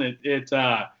cool, and it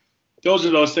those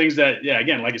are those things that,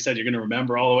 again, like I said, you're going to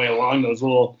remember all the way along, those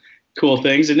little cool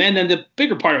things. And then the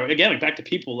bigger part of it, again, like back to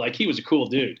people, like he was a cool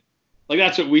dude. Like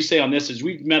that's what we say on this is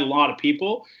we've met a lot of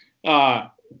people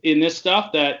in this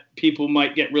stuff that people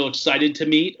might get real excited to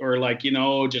meet, or like,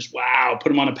 just wow, put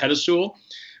them on a pedestal.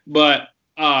 But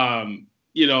and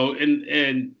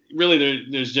really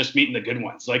there's just meeting the good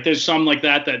ones. Like there's some like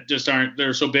that just aren't,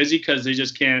 they're so busy because they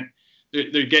just can't,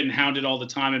 they're getting hounded all the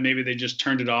time, and maybe they just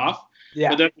turned it off. Yeah.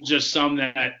 But there's just some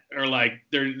that are like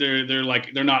they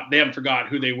haven't forgot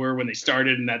who they were when they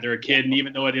started, and that they're a kid, and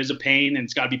even though it is a pain and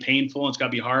it's got to be painful and it's got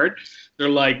to be hard, they're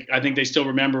like, I think they still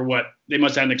remember what they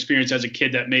must have an experience as a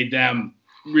kid that made them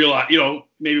realize,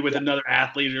 maybe with another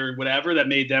athlete or whatever, that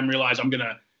made them realize I'm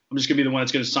just gonna be the one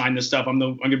that's gonna sign this stuff. I'm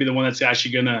gonna be the one that's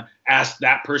actually gonna ask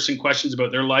that person questions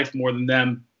about their life more than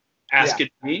them asking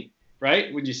me,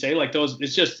 right? Would you say like those?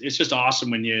 It's just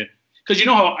awesome when you. Because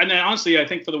how, and honestly, I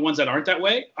think for the ones that aren't that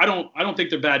way, I don't think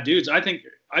they're bad dudes. I think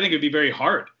it'd be very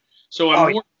hard. So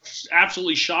I'm more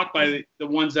absolutely shocked by the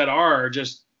ones that are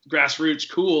just grassroots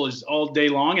cool is all day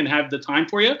long and have the time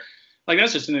for you. Like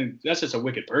that's just a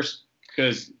wicked person,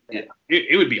 because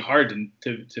it would be hard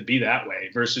to be that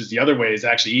way, versus the other way is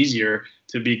actually easier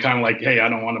to be kind of like, hey, I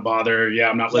don't want to bother. Yeah,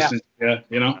 I'm not listening to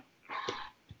you.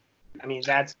 I mean,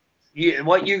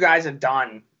 what you guys have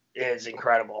done is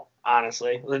incredible.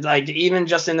 Honestly, like even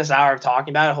just in this hour of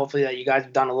talking about it, hopefully that you guys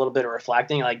have done a little bit of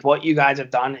reflecting. Like what you guys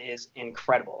have done is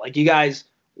incredible. Like you guys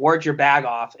worked your bag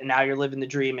off, and now you're living the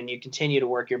dream, and you continue to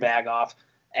work your bag off.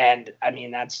 And I mean,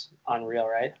 that's unreal,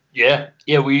 right? Yeah.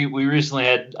 We recently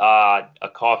had a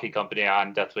coffee company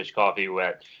on, Death Wish Coffee,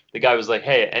 where the guy was like,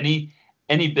 "Hey,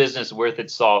 any business worth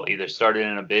its salt either started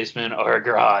in a basement or a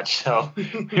garage." So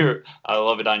I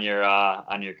love it on your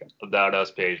About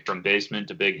Us page, from basement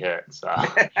to big hit. So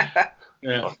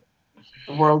yeah,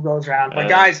 the world goes round. But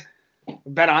guys,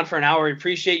 we've been on for an hour. We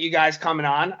appreciate you guys coming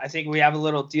on. I think we have a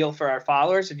little deal for our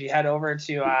followers. If you head over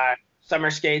to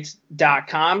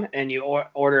SummerSkates.com and you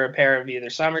order a pair of either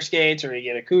SummerSkates, or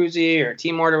you get a koozie or a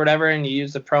team order, whatever, and you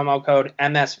use the promo code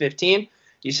MS15,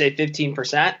 you save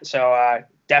 15%. So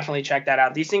definitely check that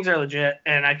out. These things are legit,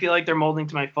 and I feel like they're molding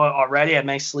to my foot already. I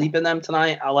may sleep in them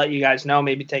tonight. I'll let you guys know.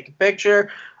 Maybe take a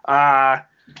picture. Dale,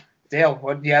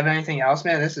 do you have anything else,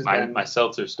 man? This is my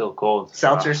seltzer's still cold.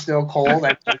 Seltzer's still cold.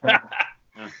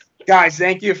 Guys,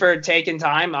 thank you for taking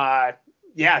time.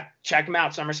 Check them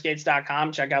out,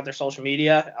 SummerSkates.com. Check out their social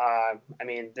media. I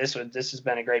mean, this has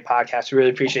been a great podcast. We really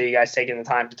appreciate you guys taking the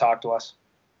time to talk to us.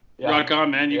 Yeah. Rock on,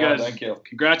 man. You guys, thank you.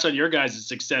 Congrats on your guys'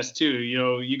 success too.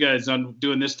 You guys on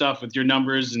doing this stuff with your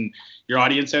numbers and your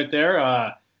audience out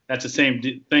there. That's the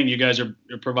same thing. You guys are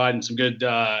providing some good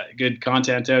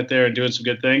content out there and doing some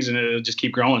good things, and it'll just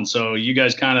keep growing. So you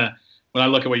guys kind of, when I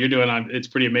look at what you're doing, it's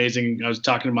pretty amazing. I was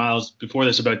talking to Myles before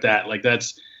this about that. Like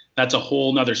that's a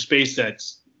whole nother space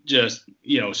that's just,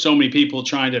 so many people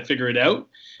trying to figure it out,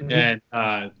 and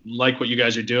like what you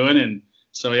guys are doing. And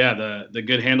So yeah, the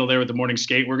good handle there with the morning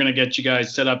skate. We're gonna get you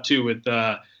guys set up too with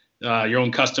your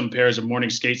own custom pairs of morning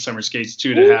skates, summer skates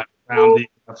too, to have around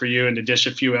for you and to dish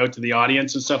a few out to the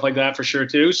audience and stuff like that for sure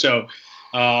too. So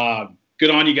good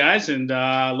on you guys, and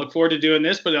look forward to doing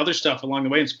this, but other stuff along the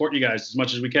way and support you guys as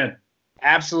much as we can.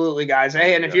 Absolutely, guys.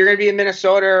 Hey, and if you're gonna be in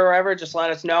Minnesota or wherever, just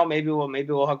let us know. Maybe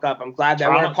we'll hook up. I'm glad that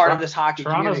we're a part of this hockey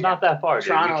Toronto's community. not that far.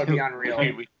 Toronto would be unreal.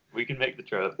 We can make the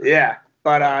trip. Yeah.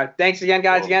 But thanks again,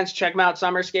 guys. Again, check them out,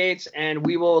 SummerSkates, and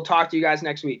we will talk to you guys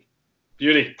next week.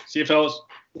 Beauty. See you, fellas.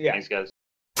 Yeah. Thanks,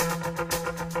 guys.